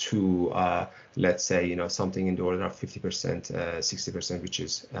to, let's say, you know, something in the order of 50%, 60%, which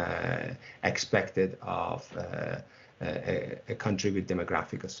is expected of a country with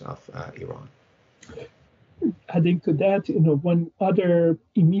demographics of Iran. Adding to that, you know, one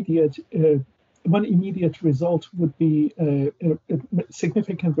immediate result would be a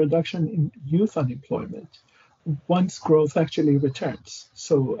significant reduction in youth unemployment once growth actually returns.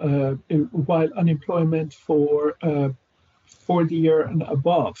 So while unemployment for 40 and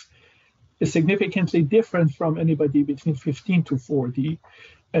above is significantly different from anybody between 15 to 40,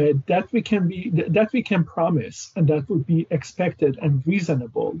 that we can promise, and that would be expected and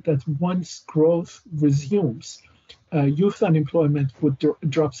reasonable, that once growth resumes, youth unemployment would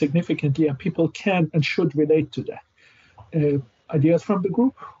drop significantly, and people can and should relate to that. Ideas from the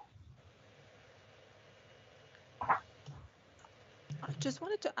group? I just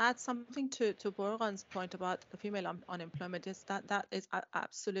wanted to add something to Borghan's point about the female unemployment. Is that is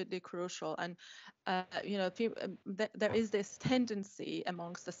absolutely crucial, and you know, there is this tendency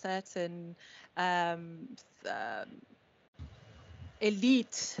amongst a certain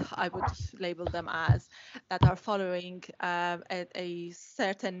elite, I would label them as, that are following a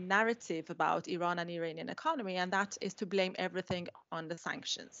certain narrative about Iran and Iranian economy, and that is to blame everything on the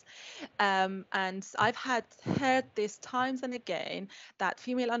sanctions. And I've heard this times and again, that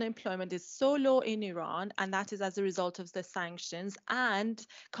female unemployment is so low in Iran, and that is as a result of the sanctions and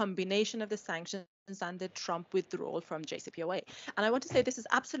combination of the sanctions and the Trump withdrawal from JCPOA. And I want to say this is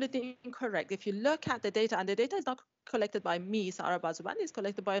absolutely incorrect. If you look at the data, and the data is not collected by me, Sara, Bazoobandi, is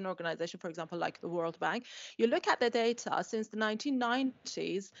collected by an organization, for example, like the World Bank. You look at the data since the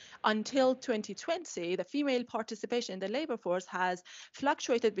 1990s until 2020, the female participation in the labor force has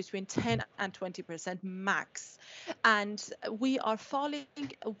fluctuated between 10 and 20% max. And we are falling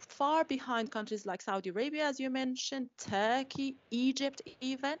far behind countries like Saudi Arabia, as you mentioned, Turkey, Egypt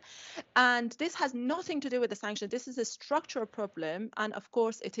even. And this has nothing to do with the sanction. This is a structural problem. And of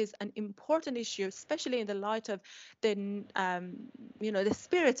course, it is an important issue, especially in the light of the, the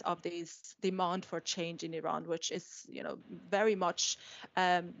spirit of this demand for change in Iran, which is, very much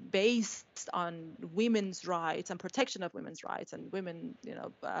based on women's rights and protection of women's rights and women,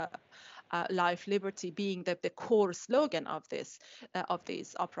 life, liberty being the core slogan of these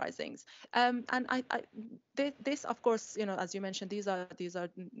uprisings. And this, of course, as you mentioned, these are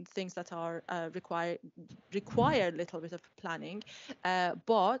things that are require a little bit of planning.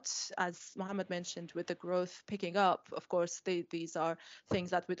 But as Mohammad mentioned, with the growth picking up, of course, these are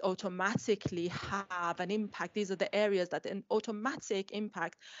things that would automatically have an impact. These are the areas that an automatic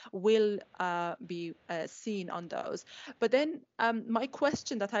impact will be seen on those. But then my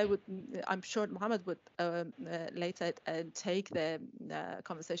question that I'm sure Mohammad would later take the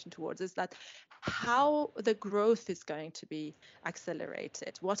conversation towards is that how the growth is going to be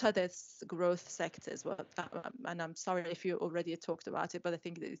accelerated. What are the growth sectors? And I'm sorry if you already talked about it, but I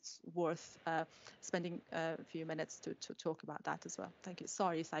think it's worth spending a few minutes to talk about that as well. Thank you.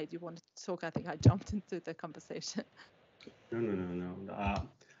 Sorry, Saeed, you wanted to talk. I think I jumped into the conversation. No.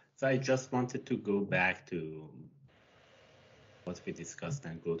 So I just wanted to go back to what we discussed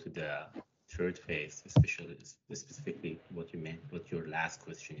and go to the third phase, specifically what you meant, what your last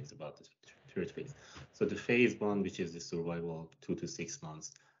question is about the third phase. So the phase one, which is the survival 2 to 6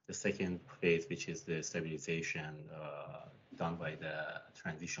 months. The second phase, which is the stabilization done by the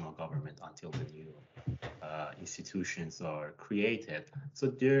transitional government until the new institutions are created. So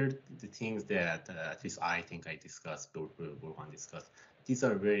they're the things that at least I think I discussed, Borghan discussed. These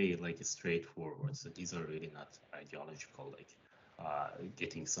are very straightforward. So these are really not ideological,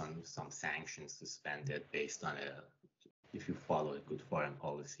 getting some sanctions suspended based on if you follow a good foreign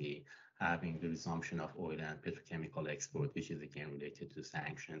policy, having the resumption of oil and petrochemical export, which is again related to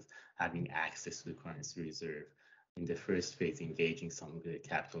sanctions, having access to the currency reserve. In the first phase, engaging some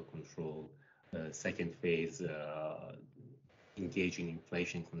capital control. Second phase, engaging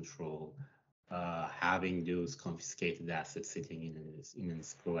inflation control, having those confiscated assets sitting in an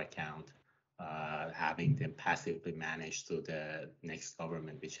escrow account, having them passively managed so the next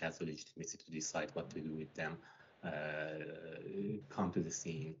government, which has the legitimacy to decide what to do with them, come to the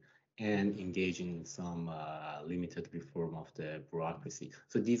scene, and engaging in some limited reform of the bureaucracy.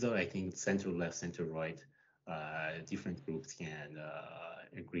 So these are, I think, center left, center right, different groups can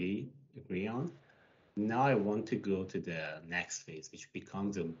agree on. Now I want to go to the next phase, which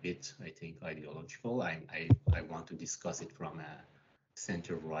becomes a bit, I think, ideological. I want to discuss it from a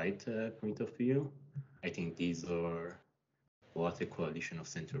center-right point of view. I think these are what a coalition of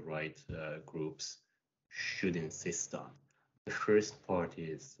center-right groups should insist on. The first part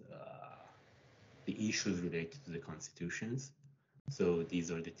is the issues related to the constitutions. So these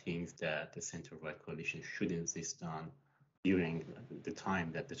are the things that the center-right coalition should insist on during the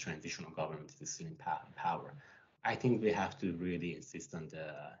time that the transitional government is still in power. I think we have to really insist on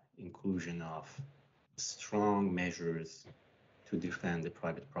the inclusion of strong measures to defend the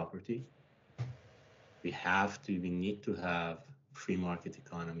private property. We need to have free market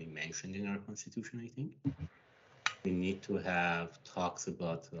economy mentioned in our constitution, I think. We need to have talks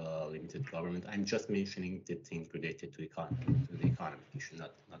about limited government. I'm just mentioning the things related to the economic issue,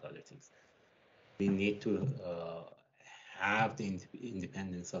 not other things. We need to have the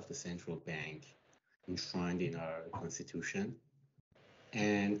independence of the central bank enshrined in our constitution.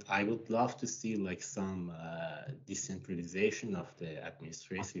 And I would love to see some decentralization of the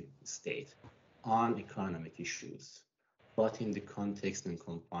administrative state on economic issues, but in the context and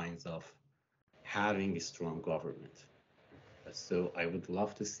confines of having a strong government. So I would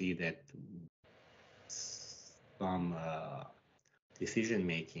love to see that some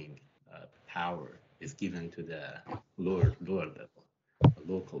decision-making power is given to the lower level, the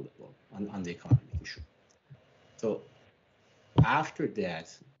local level, on the economic issue. So after that,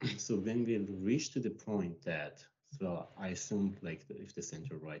 so when we reach to the point that, so I assume if the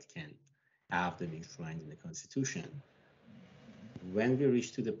center-right can have them enshrined in the constitution, when we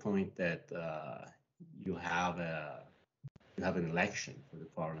reach to the point that you have an election for the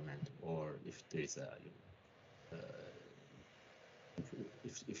parliament, or if there's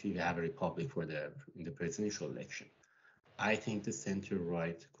if you have a republic in the presidential election. I think the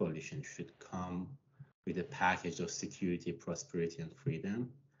center-right coalition should come with a package of security, prosperity, and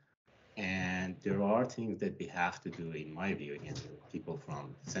freedom. And there are things that we have to do, in my view. Again, people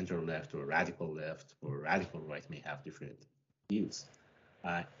from center-left or radical right may have different views.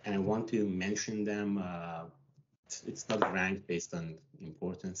 And I want to mention them. It's not ranked based on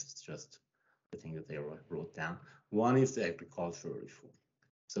importance. It's just the thing that they wrote down. One is the agricultural reform.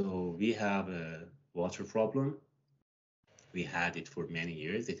 So we have a water problem. We had it for many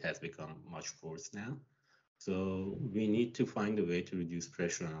years. It has become much worse now. So we need to find a way to reduce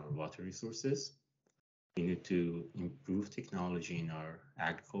pressure on our water resources. We need to improve technology in our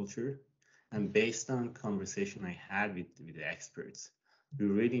agriculture. And based on conversation I had with the experts, we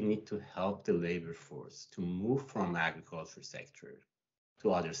really need to help the labor force to move from agriculture sector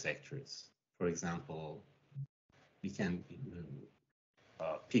to other sectors. For example, we can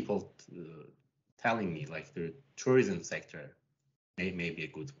people telling me like the tourism sector may be a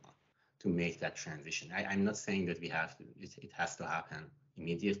good one to make that transition. I'm not saying that we have to, it has to happen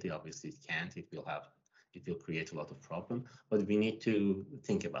immediately. Obviously it can't, it will create a lot of problem, but we need to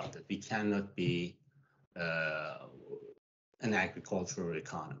think about it. We cannot be an agricultural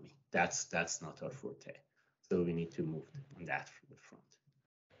economy. That's not our forte. So we need to move on that front.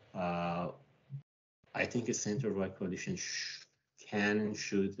 I think a center-right coalition can and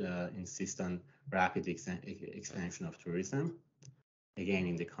should insist on rapid expansion of tourism. Again,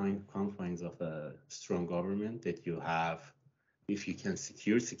 in the confines of a strong government that you have, if you can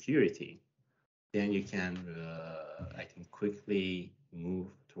secure security, then you can, I think, quickly move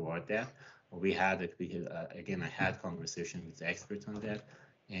toward that. We had, again, I had conversation with the experts on that,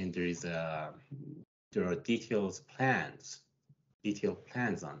 and there are detailed plans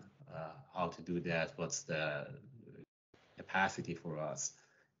on how to do that, what's the capacity for us.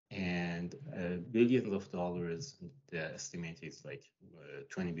 And billions of dollars, the estimate is like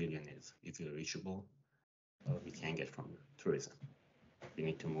 20 billion is reachable. We can get from tourism. We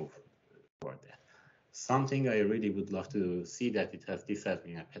need to move toward that. Something I really would love to see this has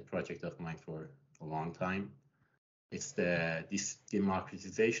been a pet project of mine for a long time. It's this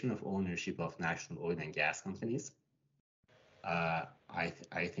democratization of ownership of national oil and gas companies.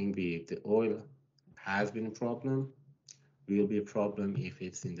 I think the oil has been a problem. Will be a problem if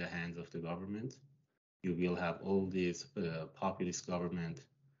it's in the hands of the government. You will have all these populist government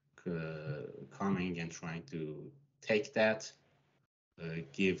coming and trying to take that,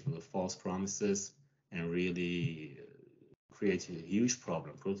 give false promises, and really create a huge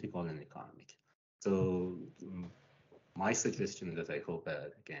problem, political and economic. So my suggestion that I hope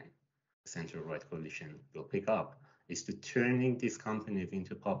again, the center-right coalition will pick up is to turning these companies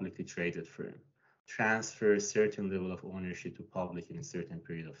into publicly traded firm, transfer a certain level of ownership to public in a certain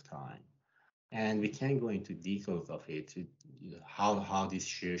period of time. And we can go into details of it, how this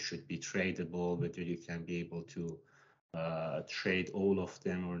share should be tradable, whether you can be able to trade all of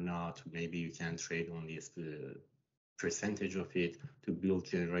them or not. Maybe you can trade only the percentage of it to build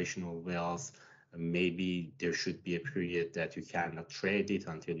generational wealth. Maybe there should be a period that you cannot trade it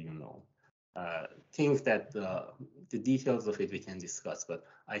until you know. Things that the details of it we can discuss, but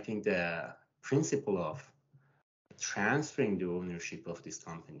I think the principle of transferring the ownership of these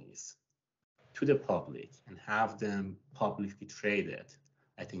companies to the public and have them publicly traded,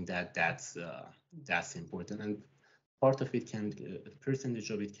 I think that's important. And part of it a percentage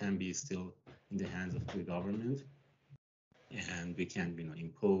of it can be still in the hands of the government, and we can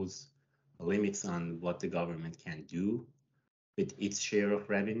impose limits on what the government can do with its share of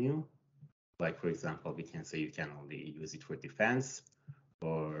revenue. Like, for example, we can say you can only use it for defense,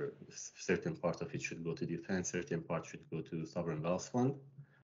 or certain part of it should go to defense, certain part should go to sovereign wealth fund.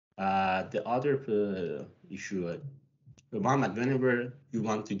 The other issue, Mohammad, whenever you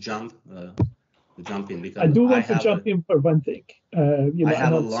want to jump in, because I do want to jump in for one thing. I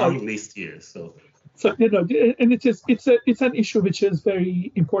have a long list here, so and it's an issue which is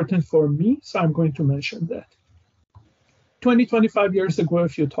very important for me, so I'm going to mention that. 25 years ago,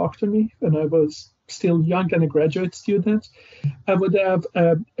 if you talked to me when I was still young and a graduate student, I would have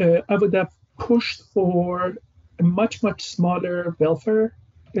pushed for a much smaller welfare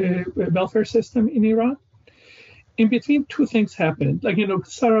system in Iran. In between, two things happened. Like,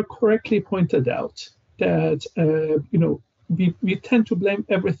 Sara correctly pointed out that we tend to blame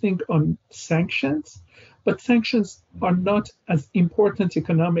everything on sanctions, but sanctions are not as important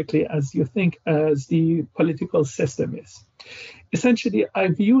economically as you think as the political system is. Essentially, I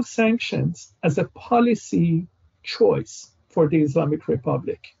view sanctions as a policy choice for the Islamic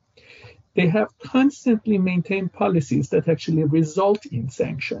Republic. they have constantly maintained policies that actually result in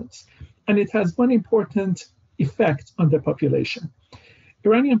sanctions. And it has one important effect on the population.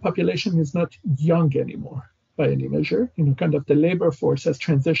 Iranian population is not young anymore by any measure. Kind of the labor force has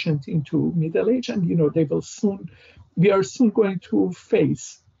transitioned into middle age, and we are soon going to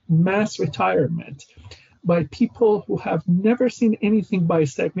face mass retirement by people who have never seen anything by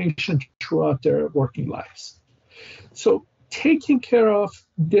stagnation throughout their working lives. So taking care of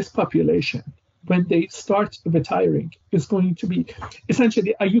this population when they start retiring is going to be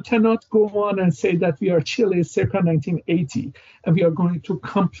essentially, you cannot go on and say that we are Chile circa 1980 and we are going to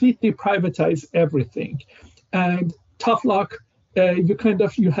completely privatize everything. And tough luck,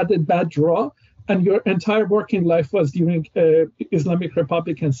 you had a bad draw and your entire working life was during Islamic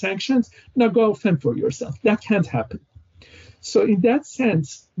Republic and sanctions. Now go fend for yourself. That can't happen. So in that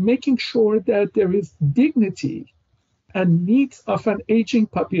sense, making sure that there is dignity and needs of an aging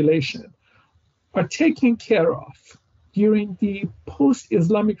population are taken care of during the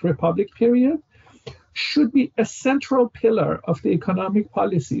post-Islamic Republic period should be a central pillar of the economic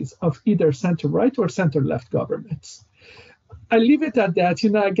policies of either center-right or center-left governments. I leave it at that.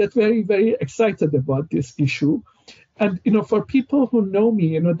 I get very, very excited about this issue. And, for people who know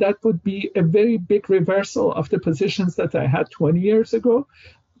me, that would be a very big reversal of the positions that I had 20 years ago.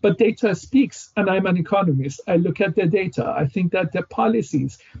 But data speaks, and I'm an economist. I look at the data. I think that the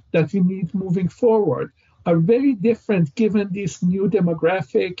policies that we need moving forward are very different given these new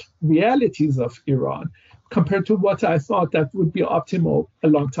demographic realities of Iran compared to what I thought that would be optimal a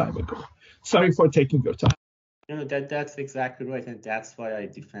long time ago. Sorry for taking your time. That's exactly right, and that's why I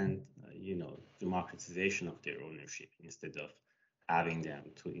defend, democratization of their ownership instead of having them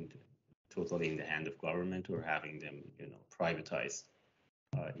totally in the hand of government or having them, privatized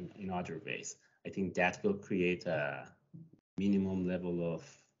in other ways. I think that will create a minimum level of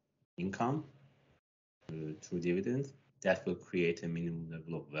income through dividends. That will create a minimum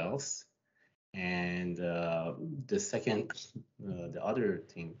level of wealth. And the other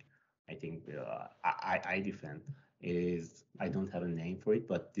thing I think I defend is, I don't have a name for it,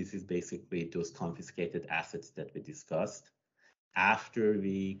 but this is basically those confiscated assets that we discussed. After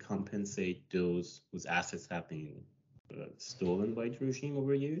we compensate those whose assets have been stolen by the regime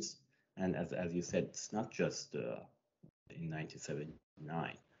over years, and as you said, it's not just in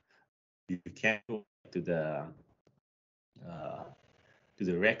 1979. You can go to the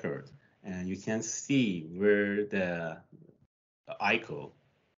record, and you can see where the ICO,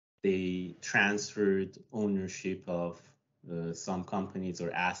 they transferred ownership of some companies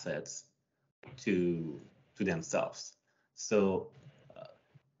or assets to themselves. So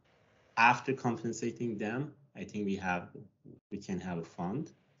after compensating them, I think we can have a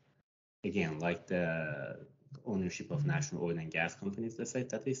fund, again, like the ownership of national oil and gas companies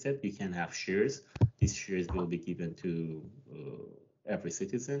that they said, you can have shares. These shares will be given to every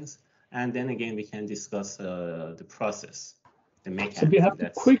citizens, and then again we can discuss the process, the mechanism.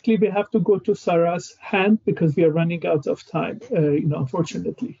 So we have to go to Sara's hand because we are running out of time,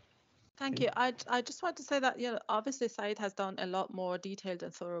 unfortunately. Thank you. I just want to say that, obviously Saeed has done a lot more detailed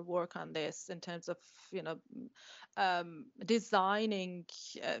and thorough work on this in terms of, designing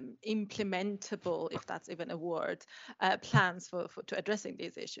implementable, if that's even a word, plans for to addressing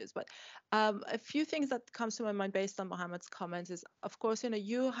these issues. But a few things that comes to my mind based on Mohammed's comments is, of course,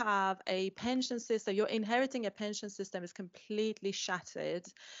 you have a pension system, you're inheriting a pension system is completely shattered,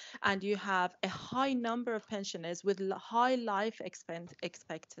 and you have a high number of pensioners with high life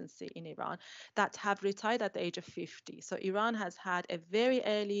expectancy in Iran that have retired at the age of 50. So Iran has had a very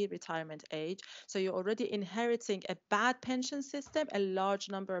early retirement age. So you're already inheriting a bad pension system, a large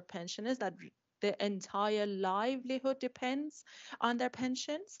number of pensioners that their entire livelihood depends on their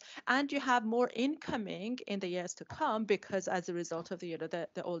pensions, and you have more incoming in the years to come because as a result of the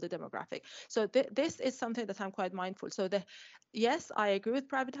older demographic. So this is something that I'm quite mindful. So yes, I agree with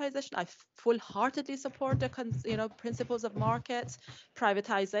privatization. I full-heartedly support the principles of markets,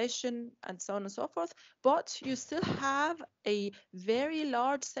 privatization, and so on and so forth. But you still have a very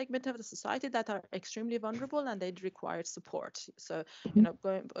large segment of the society that are extremely vulnerable and they require support. So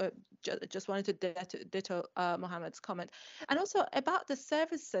just wanted to ditto Mohammed's comment. And also about the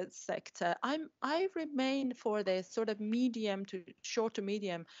services sector, I remain for the sort of short to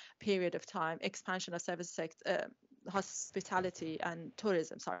medium period of time expansion of service sector, hospitality and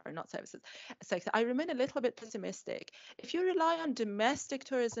tourism, not services sector. I remain a little bit pessimistic. If you rely on domestic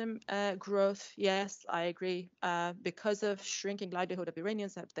tourism growth, yes, I agree. Because of shrinking livelihood of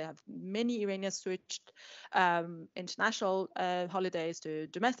Iranians, many Iranians switched international holidays to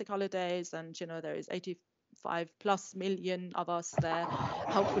domestic holidays, and there is 5+ million of us there.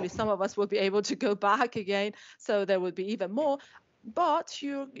 Hopefully some of us will be able to go back again, so there will be even more. But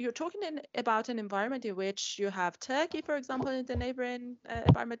you're talking about an environment in which you have Turkey, for example, in the neighboring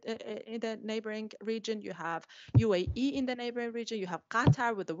environment, in the neighboring region. You have UAE in the neighboring region. You have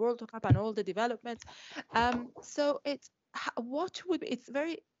Qatar with the World Cup and all the developments. So it's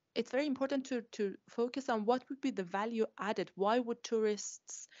very important to focus on what would be the value added. Why would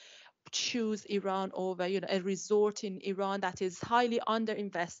tourists choose Iran over, a resort in Iran that is highly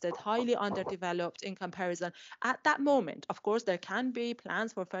underinvested, highly underdeveloped in comparison at that moment? Of course, there can be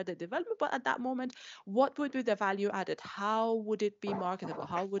plans for further development, but at that moment, what would be the value added? How would it be marketable?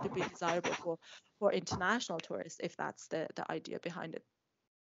 How would it be desirable for international tourists, if that's the idea behind it?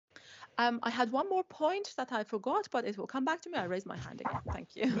 I had one more point that I forgot, but it will come back to me. I raise my hand again.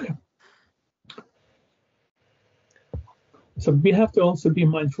 Thank you. So we have to also be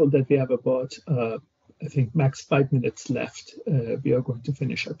mindful that we have about, I think, max 5 minutes left. We are going to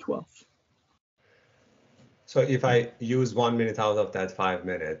finish at 12. So if I use 1 minute out of that 5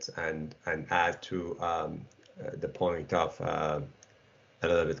 minutes and add to the point of a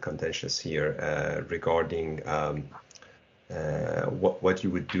little bit contentious here regarding what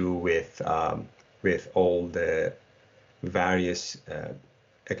you would do with all the various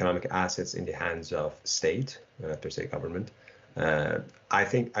economic assets in the hands of state, per se government. I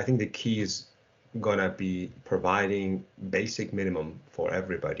think the key is gonna be providing basic minimum for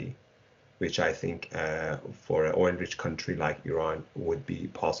everybody, which I think for an oil-rich country like Iran would be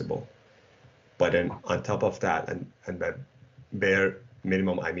possible. But then on top of that, and by bare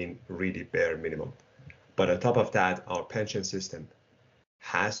minimum, I mean really bare minimum. But on top of that, our pension system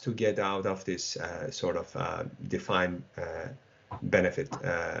has to get out of this sort of defined benefit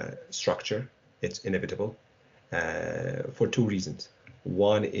structure. It's inevitable. For two reasons.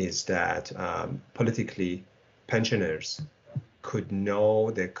 One is that politically, pensioners could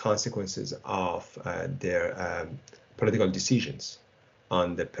know the consequences of their political decisions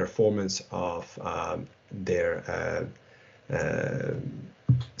on the performance of their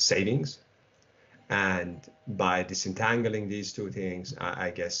savings. And by disentangling these two things,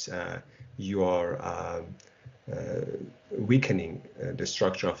 I guess you are weakening the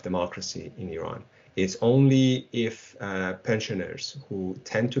structure of democracy in Iran. It's only if pensioners, who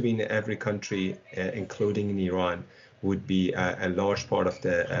tend to be in every country, including in Iran, would be a large part of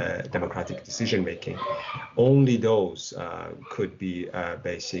the democratic decision making. Only those could be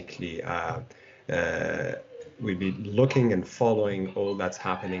basically we'll be looking and following all that's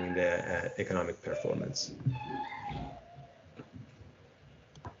happening in the economic performance.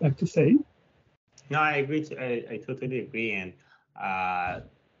 Like to say? No, I agree. I totally agree. And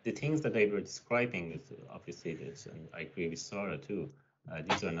the things that they were describing is obviously this, and I agree with Sara too.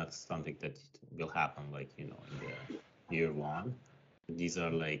 These are not something that will happen like in the year one. These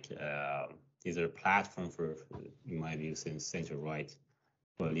are like these are platform for, in my view, since center-right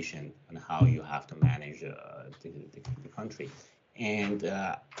coalition and how you have to manage the country. And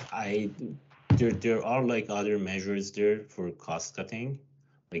there are like other measures there for cost cutting.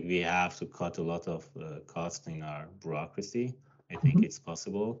 Like we have to cut a lot of cost in our bureaucracy. I think it's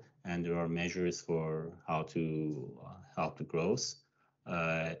possible, and there are measures for how to help the growth.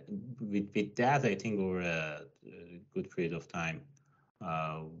 With that, I think over a good period of time,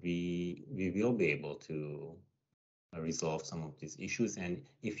 we will be able to resolve some of these issues. And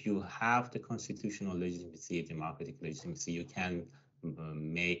if you have the constitutional legitimacy, democratic legitimacy, you can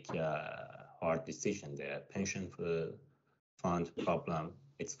make a hard decision. The pension fund problem,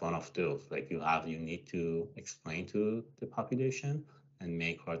 it's one of those. Like you need to explain to the population and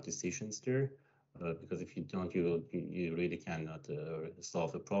make hard decisions there. Because if you don't, you really cannot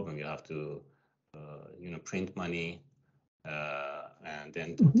solve the problem. You have to, print money, and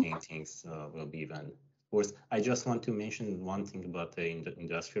then things will be even worse. I just want to mention one thing about the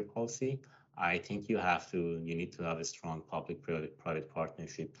industrial policy. I think you need to have a strong public-private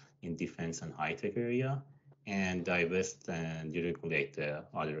partnership in defense and high-tech area, and divest and deregulate the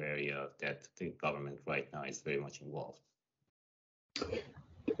other area that the government right now is very much involved.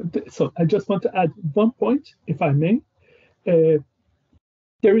 So I just want to add one point, if I may.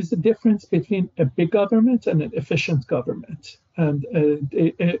 There is a difference between a big government and an efficient government. And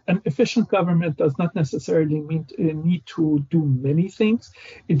an efficient government does not necessarily need to do many things.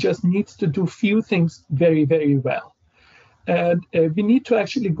 It just needs to do few things very, very well. And we need to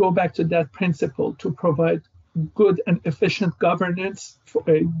actually go back to that principle to provide good and efficient governance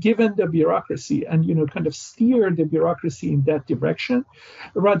given the bureaucracy, and kind of steer the bureaucracy in that direction,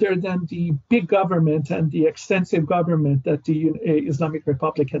 rather than the big government and the extensive government that the Islamic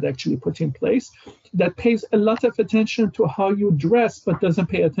Republic had actually put in place, that pays a lot of attention to how you dress but doesn't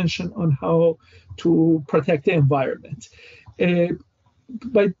pay attention on how to protect the environment.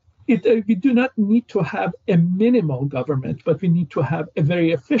 But we do not need to have a minimal government, but we need to have a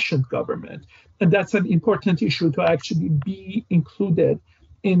very efficient government. And that's an important issue to actually be included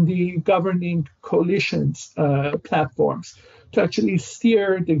in the governing coalitions platforms to actually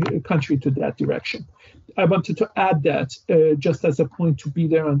steer the country to that direction. I wanted to add that just as a point to be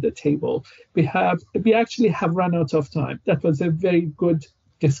there on the table. We actually have run out of time. That was a very good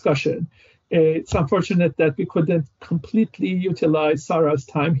discussion. It's unfortunate that we couldn't completely utilize Sara's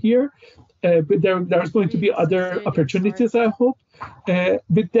time here, but there's going to be other opportunities, I hope.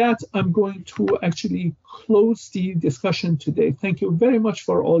 With that, I'm going to actually close the discussion today. Thank you very much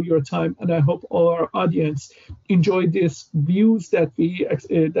for all your time, and I hope all our audience enjoyed these views that we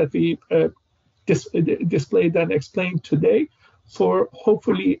displayed and explained today for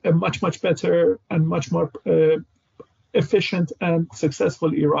hopefully a much better and much more efficient and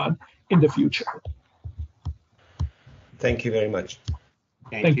successful Iran in the future. Thank you very much.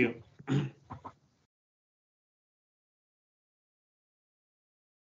 Thank you.